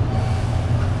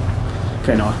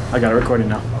 Okay, Noah, I got it recording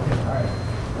now. Okay, all right.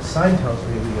 The sign tells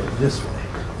me we go this way.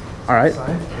 All right.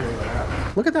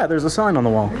 Look at that. There's a sign on the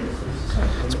wall.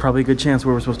 It's probably a good chance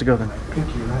where we're supposed to go then. I think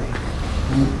you're right.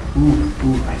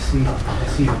 Ooh, I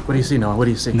see. What do you see, Noah? What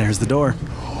do you see? And there's the door.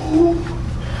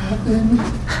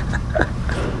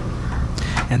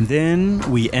 And then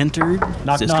we entered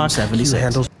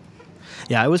System76.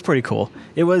 Yeah, it was pretty cool.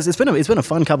 It's been a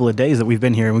fun couple of days that we've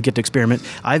been here and we get to experiment.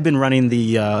 I've been running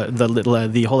the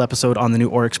whole episode on the new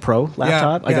Oryx Pro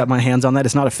laptop. I got my hands on that.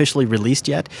 It's not officially released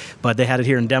yet, but they had it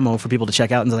here in demo for people to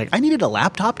check out. And they're like, I needed a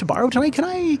laptop to borrow tonight. Can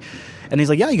I? And he's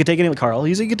like, yeah, you can take any, Carl.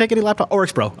 He's like, you can take any laptop.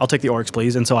 Oryx Pro. I'll take the Oryx,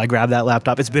 please. And so I grabbed that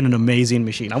laptop. It's been an amazing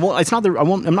machine. I'm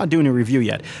not doing a review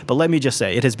yet, but let me just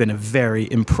say, it has been a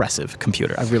very impressive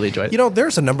computer. I've really enjoyed it.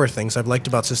 There's a number of things I've liked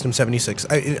about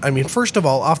System76. I mean, first of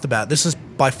all, off the bat, this has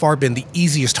by far been the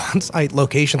easiest on-site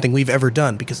location thing we've ever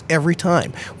done, because every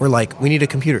time we're like, we need a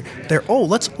computer.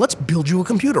 Let's build you a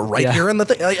computer right here in the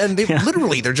thing. And they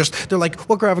literally, they're like,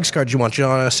 what graphics card do you want? You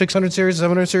want a 600 series,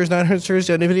 700 series, 900 series,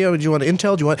 NVIDIA? Do you want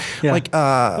Intel? Do you want you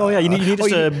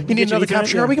need another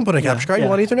capture card? We can put a capture card. You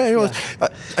want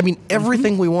Ethernet? I mean,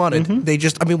 everything we wanted.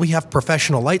 We have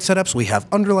professional light setups. We have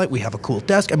underlight. We have a cool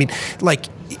desk. I mean,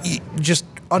 just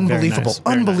unbelievable,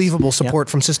 unbelievable support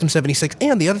from System76.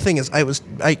 And the other thing is,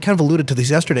 I kind of alluded to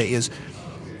this yesterday, is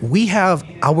we have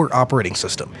our operating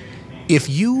system. If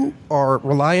you are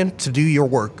reliant to do your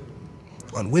work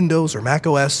on Windows or Mac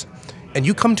OS, and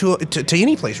you come to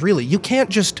any place, really, you can't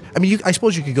just, I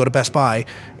suppose you could go to Best Buy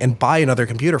and buy another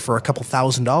computer for a couple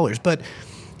 $1,000s, but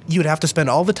you'd have to spend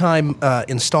all the time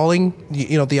installing,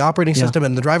 the operating system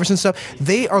and the drivers and stuff.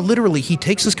 They are literally, he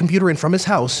takes his computer in from his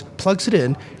house, plugs it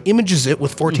in, images it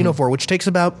with 1404, which takes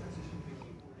about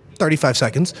 35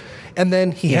 seconds, and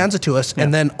then he hands it to us,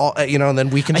 and then and then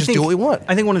we can just do what we want.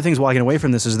 I think one of the things walking away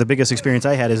from this is the biggest experience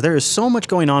I had is there is so much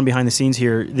going on behind the scenes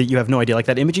here that you have no idea. Like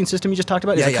that imaging system you just talked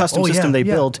about is a custom system they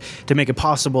built to make it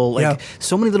possible.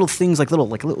 So many little things,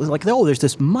 there's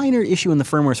this minor issue in the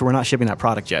firmware, so we're not shipping that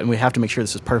product yet, and we have to make sure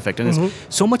this is perfect. And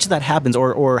so much of that happens,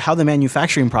 or how the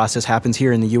manufacturing process happens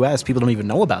here in the U.S. People don't even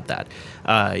know about that.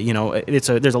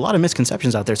 There's a lot of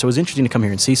misconceptions out there, so it was interesting to come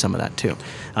here and see some of that too.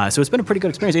 So it's been a pretty good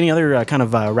experience. Any other kind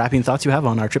of wrapping thoughts you have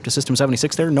on our trip to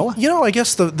System76 there, Noah? I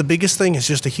guess the biggest thing is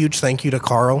just a huge thank you to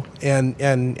Carl and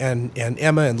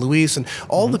Emma and Luis and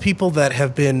all the people that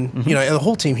have been, the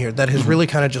whole team here that has really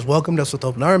kind of just welcomed us with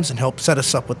open arms and helped set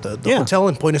us up with the hotel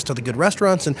and point us to the good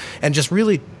restaurants and just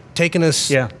really taking us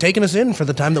in for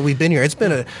the time that we've been here. It's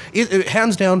been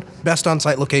hands down best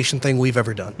on-site location thing we've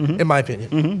ever done, in my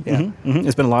opinion.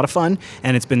 It's been a lot of fun,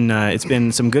 and it's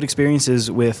been some good experiences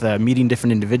with meeting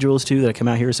different individuals too that come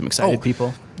out here. Some excited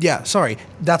people. Yeah, sorry,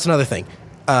 that's another thing.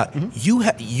 You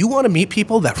want to meet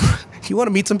people that you want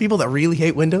to meet some people that really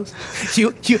hate Windows.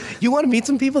 You want to meet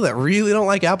some people that really don't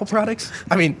like Apple products.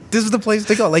 I mean, this is the place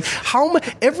to go. Like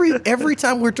every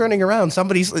time we're turning around,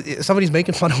 somebody's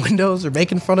making fun of Windows or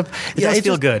making fun of. It does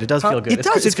feel good. It does feel good. It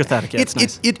does. It's cathartic. Yeah, it's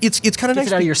nice. It's kind of nice.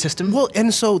 Get it out of your system. Well,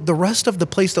 and so the rest of the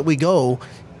place that we go,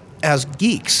 as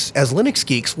geeks, as Linux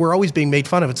geeks, we're always being made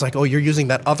fun of. It's like, oh, you're using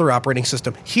that other operating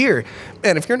system. Here,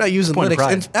 and if you're not using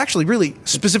Linux, and actually really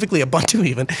specifically Ubuntu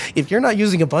even, if you're not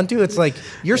using Ubuntu, it's like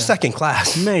you're second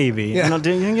class. Maybe. Yeah.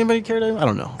 Did anybody care to? I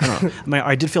don't know.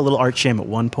 I did feel a little art shame at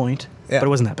one point. Yeah. But it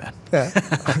wasn't that bad. Yeah.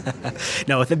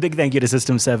 No, with a big thank you to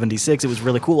System76. It was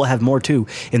really cool. We'll have more, too,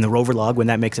 in the Rover log when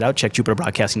that makes it out. Check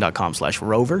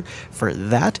jupiterbroadcasting.com/rover for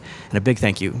that. And a big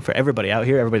thank you for everybody out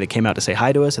here, everybody that came out to say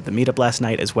hi to us at the meetup last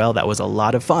night as well. That was a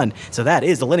lot of fun. So that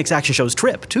is the Linux Action Show's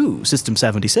trip to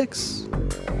System76.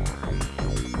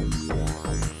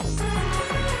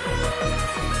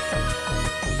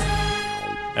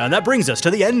 And that brings us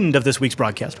to the end of this week's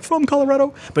broadcast from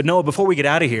Colorado. But no, before we get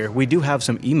out of here, we do have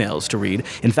some emails to read.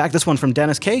 In fact, this one from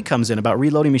Dennis K comes in about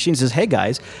reloading machines. He says, hey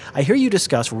guys, I hear you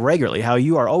discuss regularly how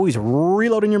you are always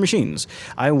reloading your machines.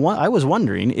 I was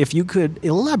wondering if you could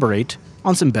elaborate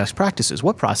on some best practices.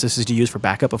 What processes do you use for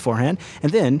backup beforehand,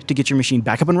 and then to get your machine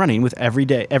back up and running with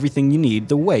everything you need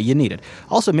the way you need it.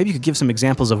 Also, maybe you could give some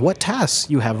examples of what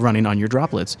tasks you have running on your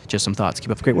droplets. Just some thoughts.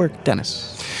 Keep up the great work,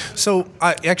 Dennis. So,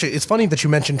 actually, it's funny that you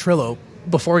mentioned Trello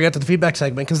before we get to the feedback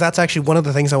segment, because that's actually one of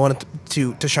the things I wanted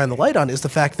to shine the light on, is the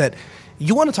fact that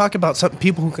you want to talk about some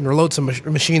people who can reload some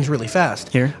machines really fast.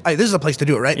 Here? This is a place to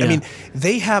do it, right? Yeah. I mean,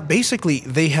 they have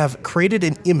created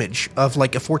an image of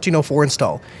like a 1404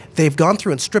 install. They've gone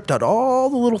through and stripped out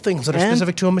all the little things that are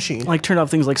specific to a machine. Like turned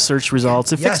off things like search results.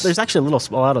 There's actually a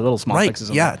lot of little small fixes.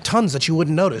 Yeah, tons that you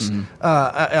wouldn't notice,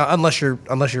 unless you're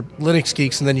Linux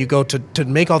geeks, and then you go to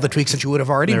make all the tweaks that you would have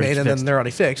already made, and then they're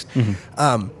already fixed.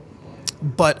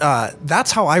 But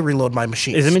that's how I reload my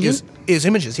machines. Is images? Is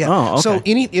images, yeah. Oh, okay.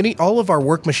 So all of our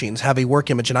work machines have a work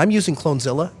image, and I'm using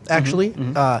Clonezilla actually.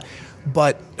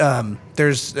 But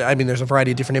there's a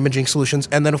variety of different imaging solutions,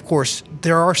 and then of course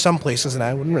there are some places, and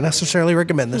I wouldn't necessarily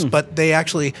recommend this, but they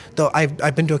actually, though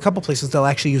I've been to a couple places, they'll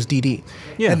actually use DD,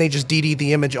 and they just DD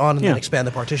the image on and then expand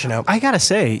the partition out. I gotta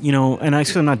say, and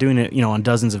I'm not doing it, on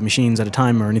dozens of machines at a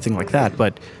time or anything like that,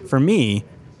 but for me,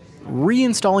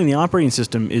 reinstalling the operating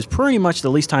system is pretty much the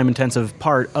least time-intensive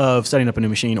part of setting up a new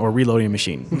machine or reloading a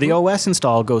machine. The OS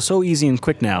install goes so easy and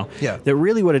quick now that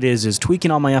really what it is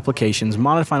tweaking all my applications,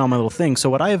 modifying all my little things.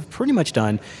 So what I have pretty much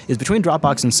done is between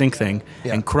Dropbox and SyncThing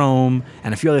and Chrome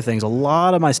and a few other things, a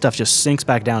lot of my stuff just syncs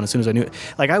back down as soon as I knew it.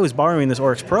 Like I was borrowing this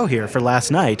Oryx Pro here for last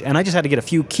night, and I just had to get a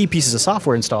few key pieces of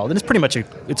software installed, and it's pretty much now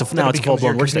it's a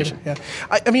full-blown workstation. Yeah.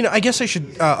 I guess I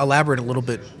should elaborate a little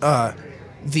bit.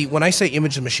 When I say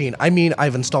image the machine, I mean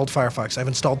I've installed Firefox, I've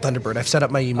installed Thunderbird, I've set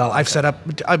up my email, I've set up,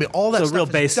 all that stuff. So real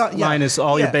baseline is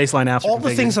all your baseline apps. All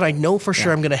the things that I know for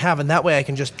sure I'm going to have, and that way I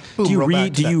can just boom,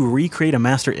 do you recreate a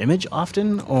master image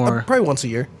often, or probably once a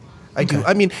year? I do.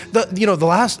 I mean,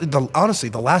 honestly,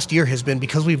 the last year has been,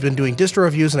 because we've been doing distro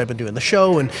reviews and I've been doing the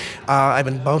show and I've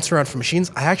been bouncing around for machines.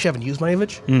 I actually haven't used my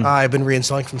image. I've been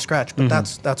reinstalling from scratch, but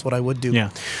that's what I would do. Yeah.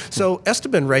 So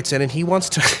Esteban writes in and he wants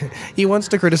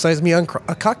to criticize me on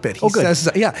a Cockpit.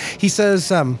 He says.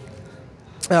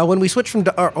 When we switch from...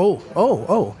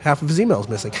 half of his email is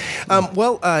missing.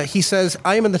 He says,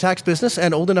 I am in the tax business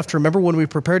and old enough to remember when we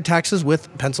prepared taxes with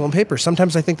pencil and paper.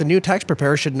 Sometimes I think the new tax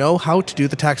preparer should know how to do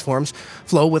the tax forms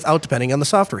flow without depending on the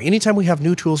software. Anytime we have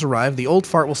new tools arrive, the old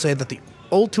fart will say that the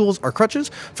old tools are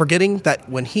crutches, forgetting that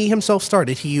when he himself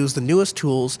started, he used the newest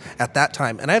tools at that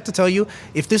time. And I have to tell you,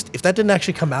 if that didn't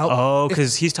actually come out... Oh,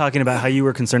 because he's talking about how you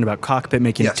were concerned about Cockpit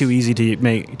making it too easy to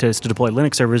deploy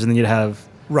Linux servers, and then you'd have...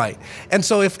 Right. And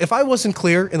so if I wasn't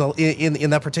clear in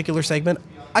that particular segment,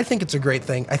 I think it's a great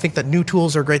thing. I think that new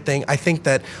tools are a great thing. I think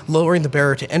that lowering the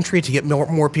barrier to entry to get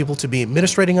more people to be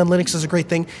administrating on Linux is a great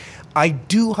thing. I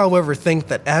do, however, think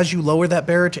that as you lower that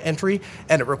barrier to entry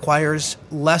and it requires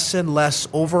less and less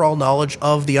overall knowledge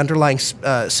of the underlying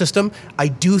system, I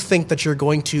do think that you're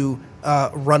going to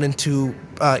run into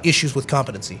issues with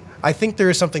competency. I think there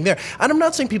is something there, and I'm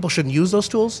not saying people shouldn't use those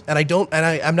tools, and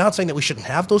I'm not saying that we shouldn't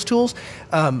have those tools.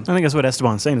 I think that's what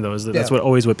Esteban's saying, though, is that that's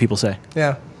always what people say.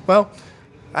 Yeah. Well,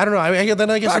 I don't know. I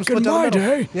guess I'm split down the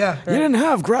middle. Day, you didn't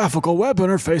have graphical web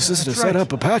interfaces to set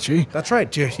up Apache. That's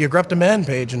right. You grabbed a man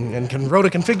page and wrote a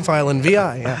config file in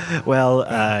VI. Yeah.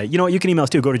 Well, you know what? You can email us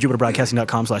too. Go to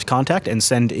jupiterbroadcasting.com/contact and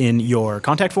send in your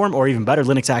contact form, or even better,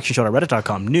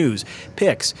 linuxactionshow.reddit.com. News,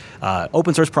 pics,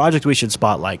 open source project we should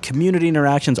spotlight, community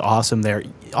interactions, awesome there.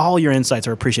 All your insights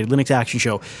are appreciated.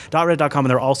 linuxactionshow.reddit.com, and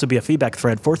there will also be a feedback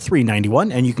thread for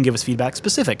 391, and you can give us feedback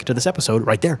specific to this episode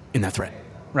right there in that thread.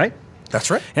 Right? That's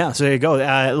right. Yeah, so there you go.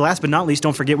 Last but not least,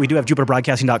 don't forget we do have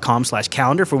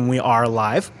jupiterbroadcasting.com/calendar for when we are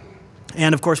live.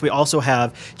 And, of course, we also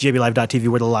have GABLive.tv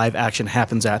where the live action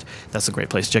happens at. That's a great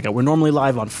place to check out. We're normally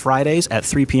live on Fridays at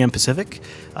 3 p.m. Pacific.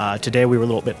 Today we were a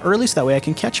little bit early, so that way I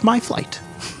can catch my flight.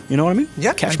 You know what I mean?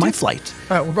 Yeah. Catch my flight.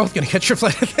 All right, we're both going to catch your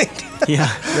flight, I think.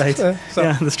 Yeah, right.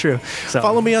 Yeah, that's true. So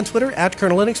follow me on Twitter, at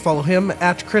Colonel Linux. Follow him,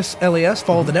 at Chris LAS.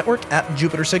 Follow the network, at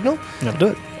Jupiter Signal. That'll do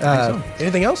it.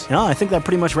 Anything else? No, I think that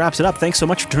pretty much wraps it up. Thanks so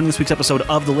much for tuning this week's episode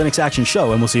of the Linux Action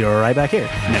Show, and we'll see you right back here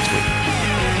next week.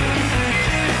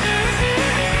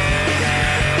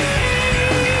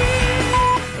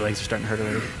 Are starting to hurt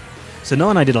already. So Noah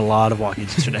and I did a lot of walking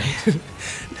yesterday.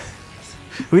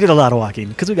 We did a lot of walking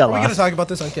because we got lost. Are we going to talk about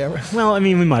this on camera? Well, I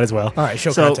mean, we might as well. All right,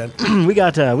 show content. we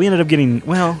ended up getting,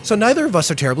 well... So neither of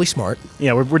us are terribly smart.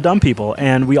 Yeah, we're dumb people,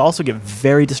 and we also get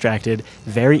very distracted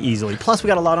very easily. Plus, we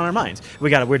got a lot on our minds.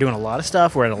 We're doing a lot of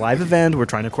stuff. We're at a live event. We're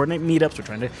trying to coordinate meetups. We're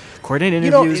trying to coordinate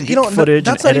interviews and get footage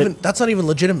that's and not edit. That's not even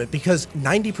legitimate because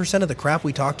 90% of the crap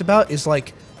we talked about is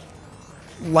like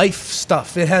life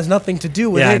stuff. It has nothing to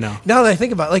do with it. I know. Now that I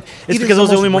think about it, like it's because those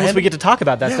are the only moments we get to talk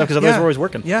about that stuff because otherwise we're always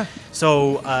working. Yeah.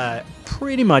 So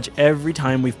pretty much every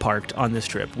time we've parked on this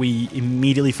trip, we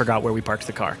immediately forgot where we parked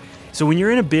the car. So when you're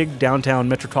in a big downtown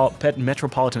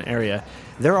metropolitan area,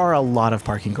 there are a lot of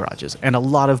parking garages and a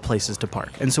lot of places to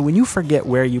park. And so when you forget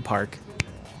where you park,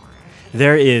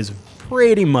 there is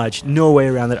pretty much no way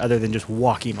around it other than just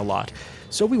walking a lot.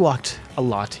 So we walked a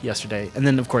lot yesterday, and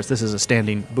then of course this is a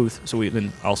standing booth, so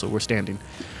we're standing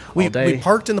all day. We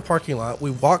parked in the parking lot.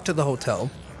 We walked to the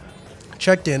hotel,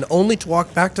 checked in, only to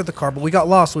walk back to the car. But we got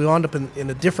lost. So we wound up in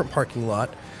a different parking lot,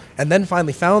 and then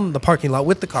finally found the parking lot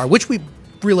with the car, which we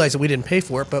realized that we didn't pay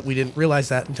for it, but we didn't realize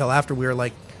that until after we were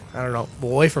like, I don't know,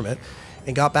 away from it,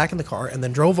 and got back in the car, and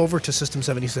then drove over to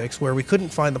System76 where we couldn't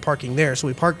find the parking there, so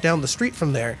we parked down the street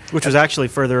from there, which was actually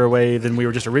further away than we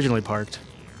were just originally parked.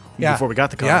 Yeah. Before we got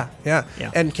the car.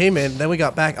 Yeah. And came in, then we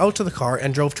got back out to the car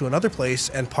and drove to another place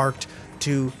and parked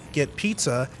to get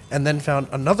pizza, and then found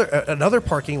another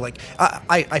parking. Like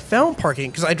I found parking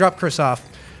because I dropped Chris off,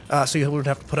 so you wouldn't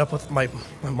have to put up with my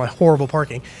horrible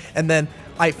parking. And then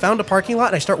I found a parking lot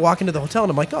and I start walking to the hotel,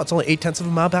 and I'm like, oh, it's only 0.8 of a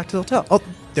mile back to the hotel. Oh,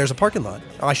 there's a parking lot.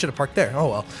 Oh, I should have parked there. Oh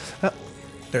well.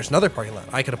 There's another parking lot.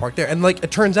 I could have parked there. And like it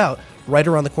turns out, right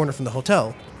around the corner from the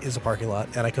hotel is a parking lot,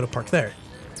 and I could have parked there.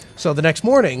 So the next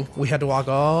morning, we had to walk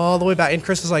all the way back. And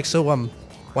Chris is like, so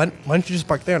why don't you just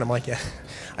park there? And I'm like, yeah,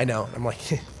 I know. I'm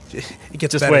like, it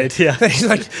gets just better. Wait, yeah. He's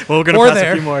like, well, we're going to pass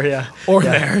a few more, yeah. Or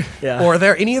yeah. there. Yeah. Or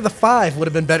there. Any of the 5 would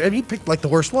have been better. I mean, he picked like the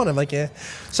worst one. I'm like, yeah.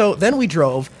 So then we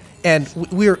drove, and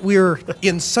we were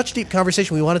in such deep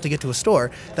conversation, we wanted to get to a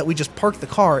store, that we just parked the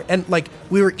car. And like,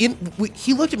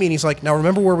 he looked at me and he's like, now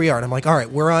remember where we are. And I'm like, all right,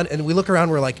 we're on. And we look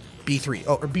around, we're like, B3.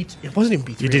 Oh, or B. It wasn't even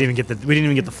B3. We didn't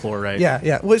even get the floor right.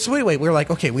 Yeah. Well, so anyway, we were like,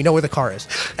 okay, we know where the car is,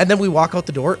 and then we walk out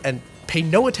the door and pay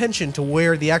no attention to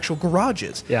where the actual garage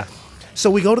is. Yeah. So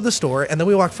we go to the store, and then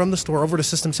we walk from the store over to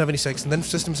System76, and then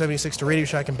System76 to Radio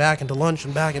Shack and back, and to lunch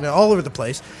and back, and all over the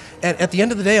place. And at the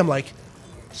end of the day, I'm like,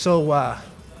 so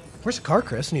where's the car,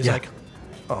 Chris? And he's like,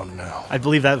 oh no. I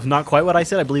believe that was not quite what I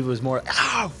said. I believe it was more.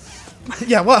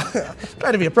 Yeah, well,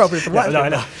 trying to be appropriate for live. No, I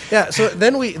know. Yeah, so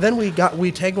then we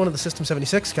tagged one of the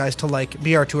System76 guys to like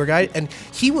be our tour guide, and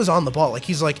he was on the ball. Like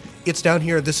he's like, it's down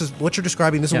here. This is what you're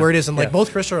describing. This is where it is. And like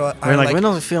both Chris are like, we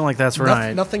don't feel like that's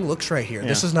right. Nothing looks right here. Yeah.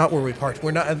 This is not where we parked.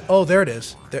 We're not. And, oh, there it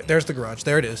is. There's the garage.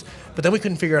 There it is. But then we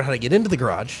couldn't figure out how to get into the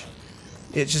garage.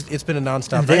 It's been a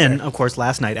nonstop. And then, of course,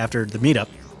 last night after the meetup,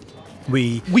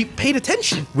 we paid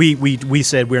attention. We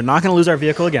said we're not going to lose our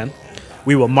vehicle again.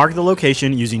 We will mark the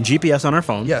location using GPS on our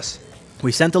phone. Yes.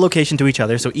 We sent the location to each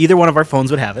other, so either one of our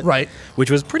phones would have it. Right. Which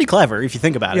was pretty clever, if you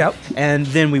think about it. And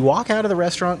then we walk out of the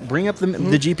restaurant, bring up the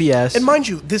GPS. And mind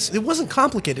you, it wasn't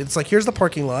complicated. It's like, here's the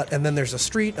parking lot, and then there's a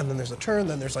street, and then there's a turn,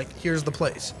 then there's like, here's the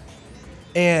place.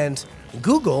 And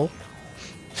Google...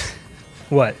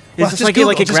 What? Well, it's just like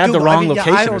it grabbed the wrong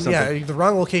location or something. Yeah, the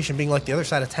wrong location being like the other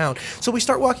side of town. So we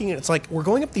start walking, and it's like, we're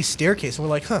going up these staircases, and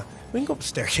we're like, we can go up the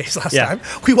staircase last time.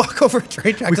 We walk over a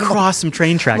train track. We cross some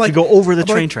train tracks. We go over the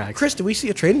train tracks. Chris, do we see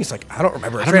a train? He's like, I don't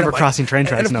remember a train. I don't remember crossing train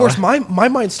tracks, And of course, my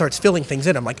mind starts filling things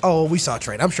in. I'm like, oh, we saw a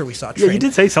train. I'm sure we saw a train. Yeah, you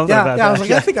did say something about that. Yeah, I was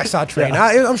like, I think I saw a train.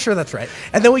 I'm sure that's right.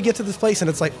 And then we get to this place, and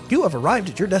it's like, you have arrived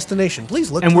at your destination. Please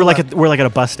look. And we're like at a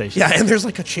bus station. Yeah, and there's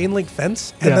like a chain link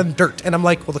fence, and then dirt. And I'm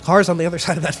like, well, the car's on the other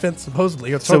side of that fence,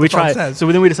 supposedly. So we try. So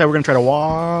then we decide we're going to try to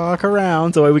walk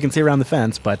around so we can see around the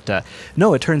fence. But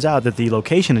no, it turns out that the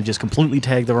location had just completely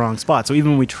tagged the wrong spot. So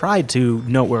even when we tried to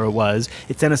note where it was,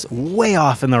 it sent us way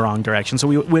off in the wrong direction. So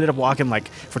we ended up walking like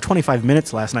for 25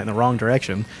 minutes last night in the wrong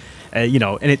direction. And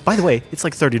it, by the way, it's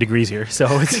like 30 degrees here. So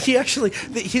it's he actually,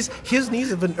 his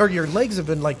knees have been, or your legs have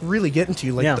been like really getting to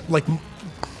you, like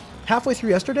halfway through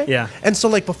yesterday. Yeah. And so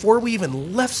like before we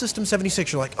even left System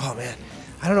 76, you're like, oh man,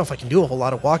 I don't know if I can do a whole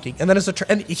lot of walking. And then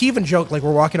and he even joked, like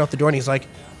we're walking out the door and he's like,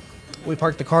 we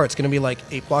parked the car. It's going to be like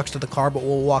 8 blocks to the car, but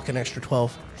we'll walk an extra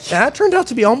 12. And that turned out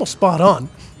to be almost spot on.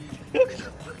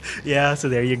 Yeah, so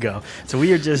there you go. So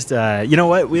we are just, you know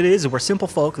what it is? We're simple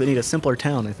folk that need a simpler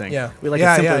town, I think. Yeah. We like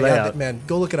a simpler layout. Man,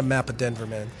 go look at a map of Denver,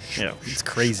 man. Yeah, it's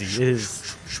crazy. It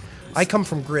is. I come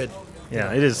from Grid.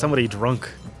 Yeah, it is. Somebody drunk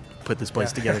put this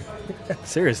place together.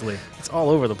 Seriously. It's all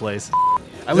over the place.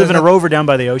 I live in a Rover down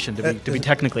by the ocean, to be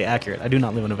technically accurate. I do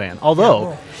not live in a van.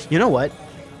 Although, you know what?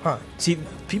 Huh. See,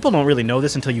 people don't really know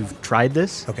this until you've tried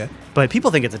this. Okay. But people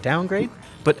think it's a downgrade.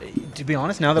 But to be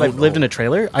honest, now that I've lived in a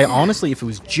trailer, I honestly, if it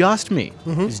was just me,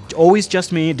 it was always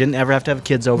just me, didn't ever have to have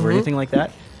kids over or anything like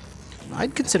that,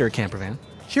 I'd consider a camper van.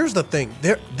 Here's the thing.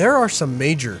 There are some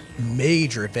major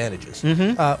advantages.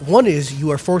 One is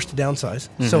you are forced to downsize.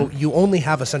 So you only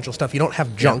have essential stuff. You don't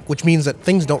have junk, which means that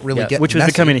things don't really get which was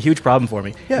messy. becoming a huge problem for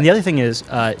me. Yeah. And the other thing is,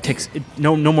 it takes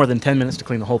no more than 10 minutes to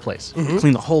clean the whole place.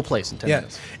 Clean the whole place in 10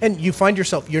 minutes. And you find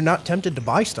yourself, you're not tempted to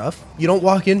buy stuff. You don't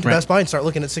walk into Best Buy and start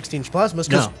looking at 16-inch plasmas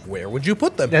because where would you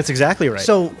put them? That's exactly right.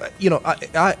 So,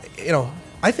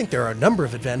 I think there are a number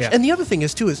of advantages. Yeah. And the other thing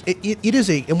is, too, is it is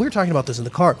and we were talking about this in the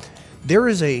car, there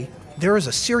is a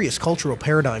serious cultural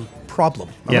paradigm problem.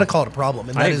 I'm going to call it a problem.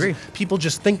 And I that agree. is people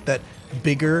just think that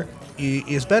bigger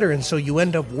is better. And so you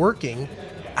end up working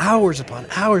hours upon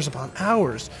hours upon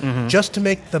hours just to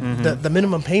make the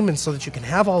minimum payments so that you can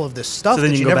have all of this stuff So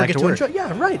then that you you go never back get to to work. enjoy.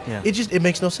 Yeah, right. Yeah. It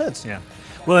makes no sense. Yeah.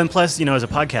 Well, and plus, as a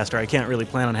podcaster, I can't really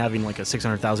plan on having like a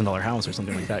 $600,000 house or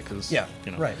something like that because,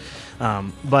 right.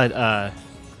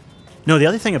 No, the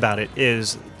other thing about it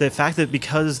is the fact that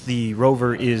because the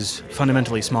Rover is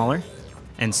fundamentally smaller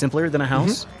and simpler than a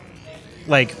house,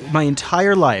 like my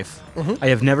entire life, I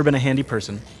have never been a handy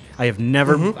person. I have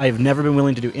never been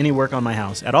willing to do any work on my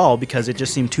house at all because it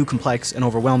just seemed too complex and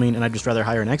overwhelming, and I'd just rather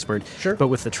hire an expert. Sure. But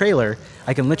with the trailer,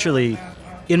 I can literally,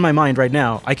 in my mind right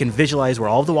now, I can visualize where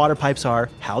all of the water pipes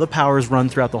are, how the powers run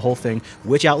throughout the whole thing,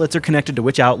 which outlets are connected to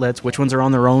which outlets, which ones are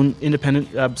on their own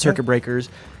independent circuit breakers.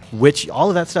 All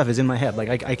of that stuff is in my head. Like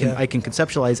I can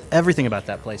conceptualize everything about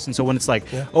that place. And so when it's like,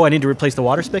 I need to replace the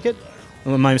water spigot,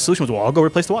 my solution was, I'll go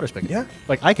replace the water spigot. Yeah.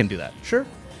 Like I can do that. Sure.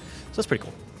 So that's pretty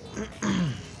cool.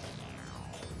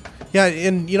 Yeah,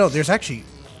 and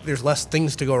there's less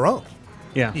things to go wrong.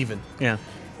 Yeah. Even. Yeah.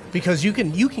 Because you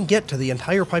can get to the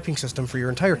entire piping system for your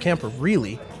entire camper.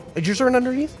 Really, is yours run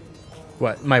underneath?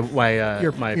 What my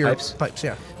Your pipes? Pipes,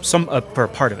 yeah. Some for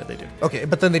part of it they do. Okay,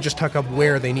 but then they just tuck up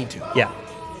where they need to. Yeah.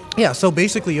 Yeah, so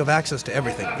basically you have access to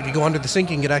everything. If you go under the sink,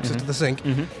 you can get access to the sink,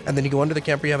 and then you go under the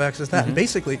camper, you have access to that. And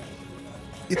basically,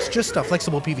 it's just a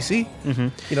flexible PVC,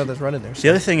 that's running there. So. The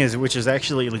other thing is, which is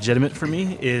actually legitimate for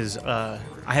me, is I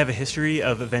have a history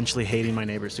of eventually hating my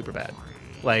neighbors super bad.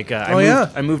 Like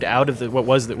I moved out of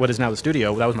what is now the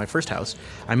studio. That was my first house.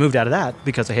 I moved out of that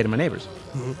because I hated my neighbors,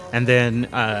 and then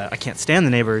I can't stand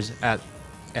the neighbors at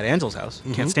Angel's house.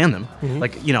 Can't stand them.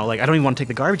 Like I don't even want to take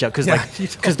the garbage out because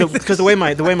the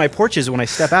way my porch is when I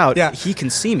step out, he can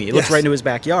see me. It looks right into his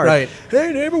backyard. Right.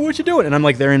 Hey neighbor, what you doing? And I'm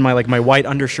like there in my white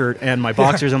undershirt and my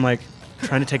boxers. I'm like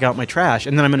trying to take out my trash,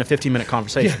 and then I'm in a 15-minute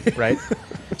conversation, right?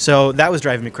 So that was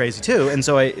driving me crazy too. And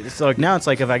so now it's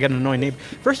like if I get an annoying neighbor,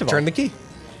 first of all, turn the key.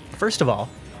 First of all,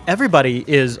 everybody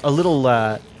is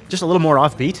just a little more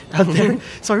offbeat out there.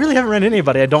 So I really haven't run into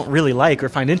anybody I don't really like or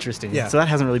find interesting. Yeah. So that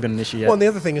hasn't really been an issue yet. Well, and the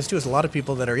other thing is, too, is a lot of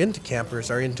people that are into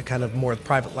campers are into kind of more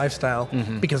private lifestyle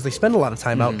because they spend a lot of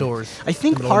time outdoors. I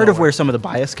think part of where some of the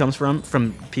bias comes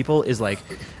from people is like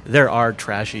there are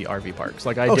trashy RV parks.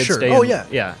 Like I did stay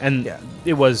in,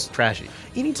 it was trashy.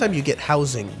 Anytime you get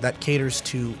housing that caters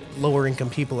to lower income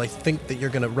people, I think that you're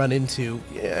going to run into.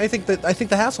 I think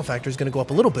the hassle factor is going to go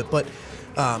up a little bit, but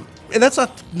and that's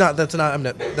not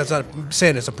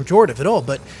saying it's a pejorative at all.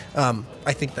 But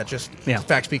I think that just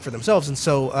facts speak for themselves, and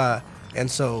so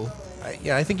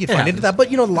I think you'd find into that.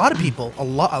 But a lot of people,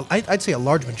 I'd say a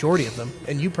large majority of them,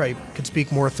 and you probably could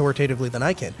speak more authoritatively than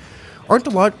I can. Aren't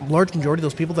the large majority of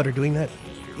those people that are doing that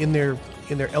in their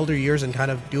elder years and kind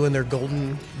of doing their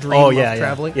golden dream of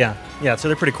traveling? Yeah. So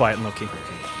they're pretty quiet and low-key.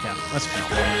 Yeah, that's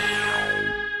fine.